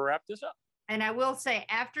going to wrap this up. And I will say,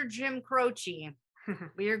 after Jim Croce,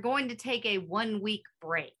 we are going to take a 1-week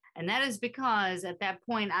break. And that is because at that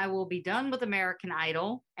point, I will be done with American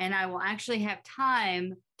Idol, and I will actually have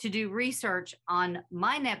time to do research on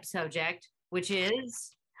my next subject, which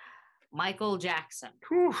is Michael Jackson.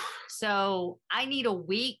 Whew. So I need a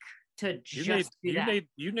week to do that.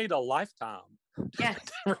 You need a lifetime. Yes.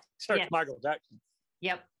 Search yes. Michael Jackson.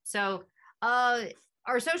 Yep. So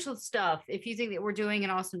our social stuff, if you think that we're doing an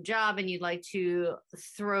awesome job and you'd like to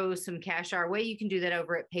throw some cash our way, you can do that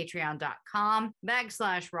over at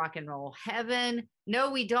patreon.com/rock and roll heaven. No,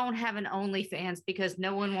 we don't have an OnlyFans because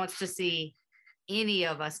no one wants to see any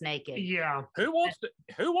of us naked. Yeah. Who wants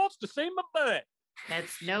to see my butt?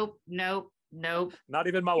 That's nope. Not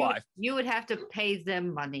even my wife. You would have to pay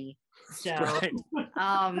them money. So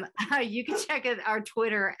Right. You can check out our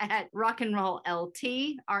Twitter at Rock and Roll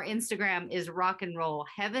LT. Our Instagram is Rock and Roll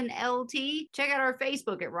Heaven LT. Check out our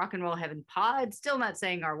Facebook at Rock and Roll Heaven Pod. Still not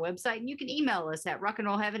saying our website. And you can email us at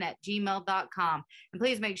rockandrollheaven@gmail.com. And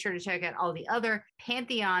please make sure to check out all the other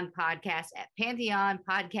Pantheon podcasts at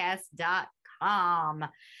pantheonpodcast.com.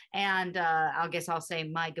 And I guess I'll say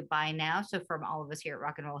my goodbye now. So from all of us here at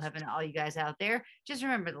Rock and Roll Heaven, all you guys out there, just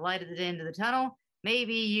remember the light at the end of the tunnel,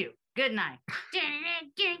 maybe you. Good night.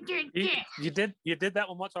 You did that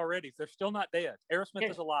one once already. They're still not dead. Aerosmith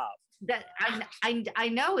is alive. That I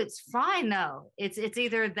know it's fine though. It's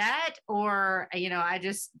either that or I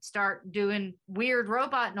just start doing weird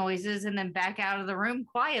robot noises and then back out of the room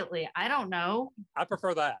quietly. I don't know. I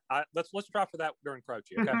prefer that. Let's try for that during Croce.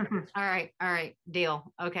 Okay. All right.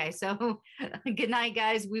 Deal. Okay. So good night,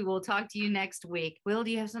 guys. We will talk to you next week. Will, do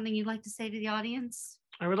you have something you'd like to say to the audience?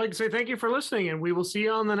 I would like to say thank you for listening, and we will see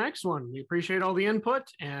you on the next one. We appreciate all the input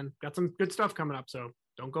and got some good stuff coming up. So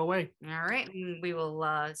don't go away. All right. We will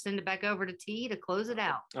send it back over to T to close it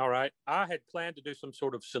out. All right. I had planned to do some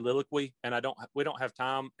sort of soliloquy, and we don't have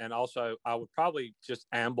time. And also I would probably just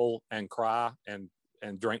amble and cry and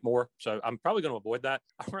drink more. So I'm probably going to avoid that.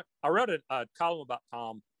 I wrote a column about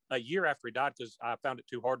Tom a year after he died because I found it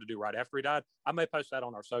too hard to do right after he died. I may post that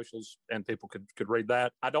on our socials and people could read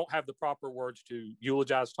that. I don't have the proper words to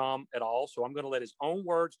eulogize Tom at all, so I'm going to let his own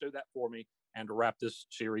words do that for me and to wrap this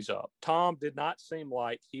series up. Tom did not seem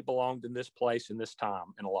like he belonged in this place in this time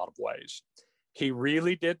in a lot of ways. He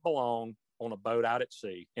really did belong on a boat out at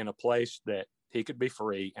sea in a place that he could be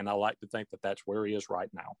free, and I like to think that that's where he is right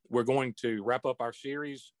now. We're going to wrap up our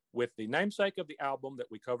series with the namesake of the album that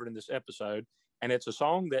we covered in this episode, and it's a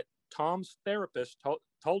song that Tom's therapist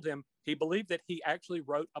told him he believed that he actually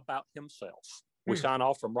wrote about himself. We sign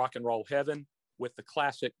off from Rock and Roll Heaven with the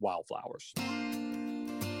classic Wildflowers.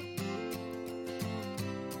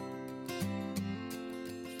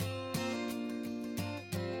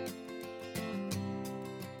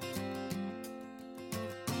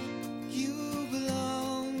 You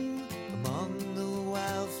belong among the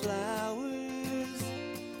wildflowers.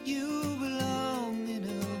 You belong in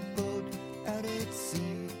a boat out at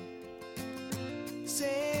sea.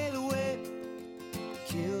 Sail away,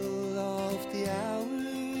 kill off the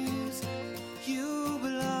hours. You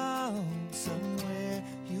belong somewhere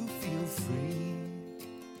you feel free.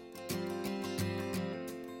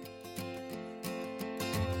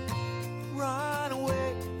 Run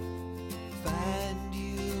away, find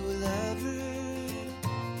you a lover.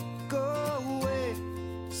 Go away,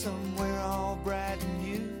 somewhere all bright and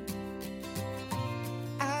new.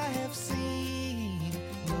 I have seen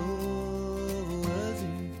no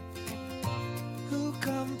other who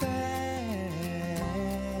compares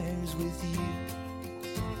with you.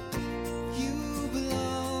 You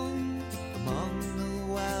belong among the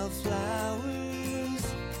wildflowers.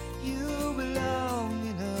 You belong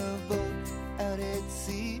in a boat out at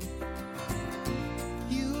sea.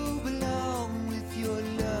 You belong with your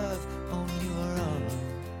love on your arm.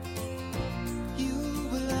 You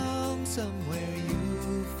belong somewhere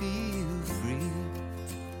you feel free.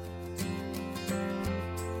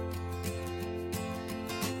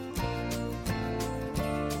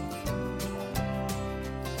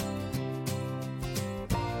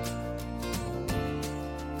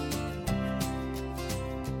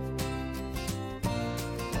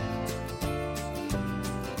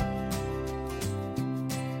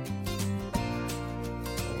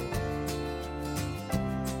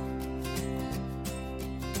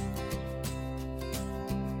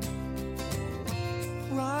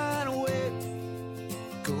 Run away,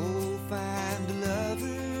 go find a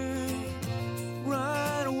lover.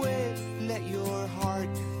 Run away, let your heart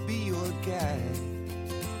be your guide.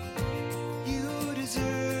 You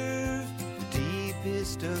deserve the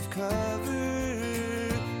deepest of cover.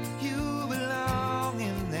 You belong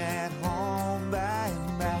in that home by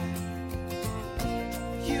and by.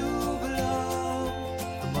 You belong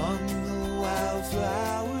among the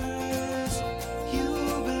wildflowers. You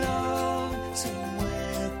belong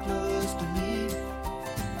somewhere close to me,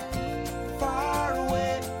 far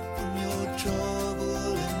away from your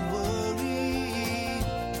trouble and worry.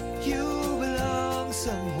 You belong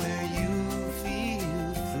somewhere you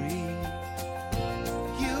feel free.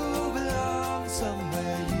 You belong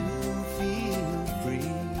somewhere you feel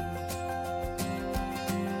free.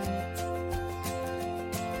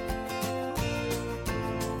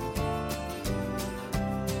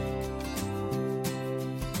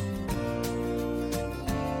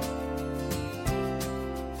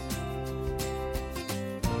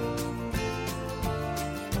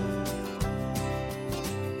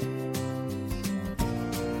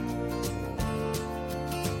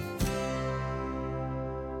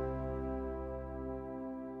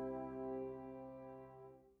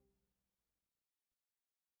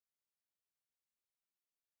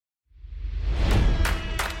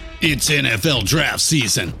 It's NFL draft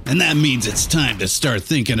season, and that means it's time to start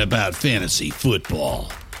thinking about fantasy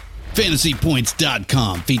football.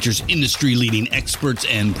 FantasyPoints.com features industry-leading experts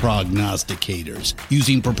and prognosticators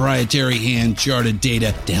using proprietary hand-charted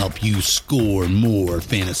data to help you score more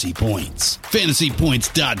fantasy points.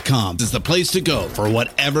 FantasyPoints.com is the place to go for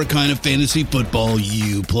whatever kind of fantasy football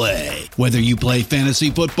you play. Whether you play fantasy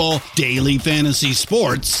football, daily fantasy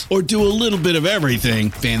sports, or do a little bit of everything,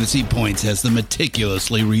 Fantasy Points has the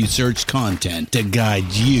meticulously researched content to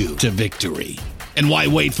guide you to victory. And why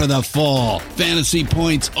wait for the fall? Fantasy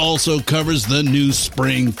Points also covers the new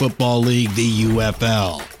spring football league, the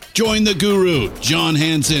UFL. Join the guru, John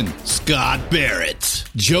Hansen, Scott Barrett,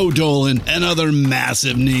 Joe Dolan, and other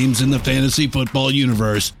massive names in the fantasy football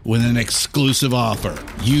universe with an exclusive offer.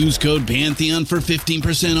 Use code Pantheon for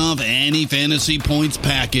 15% off any Fantasy Points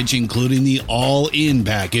package, including the all-in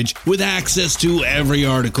package, with access to every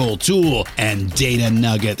article, tool, and data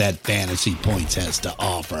nugget that Fantasy Points has to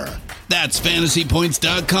offer. That's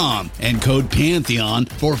FantasyPoints.com and code Pantheon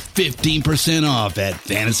for 15% off at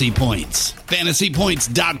Fantasy Points.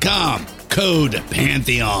 FantasyPoints.com, code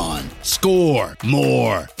Pantheon. Score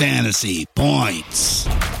more fantasy points.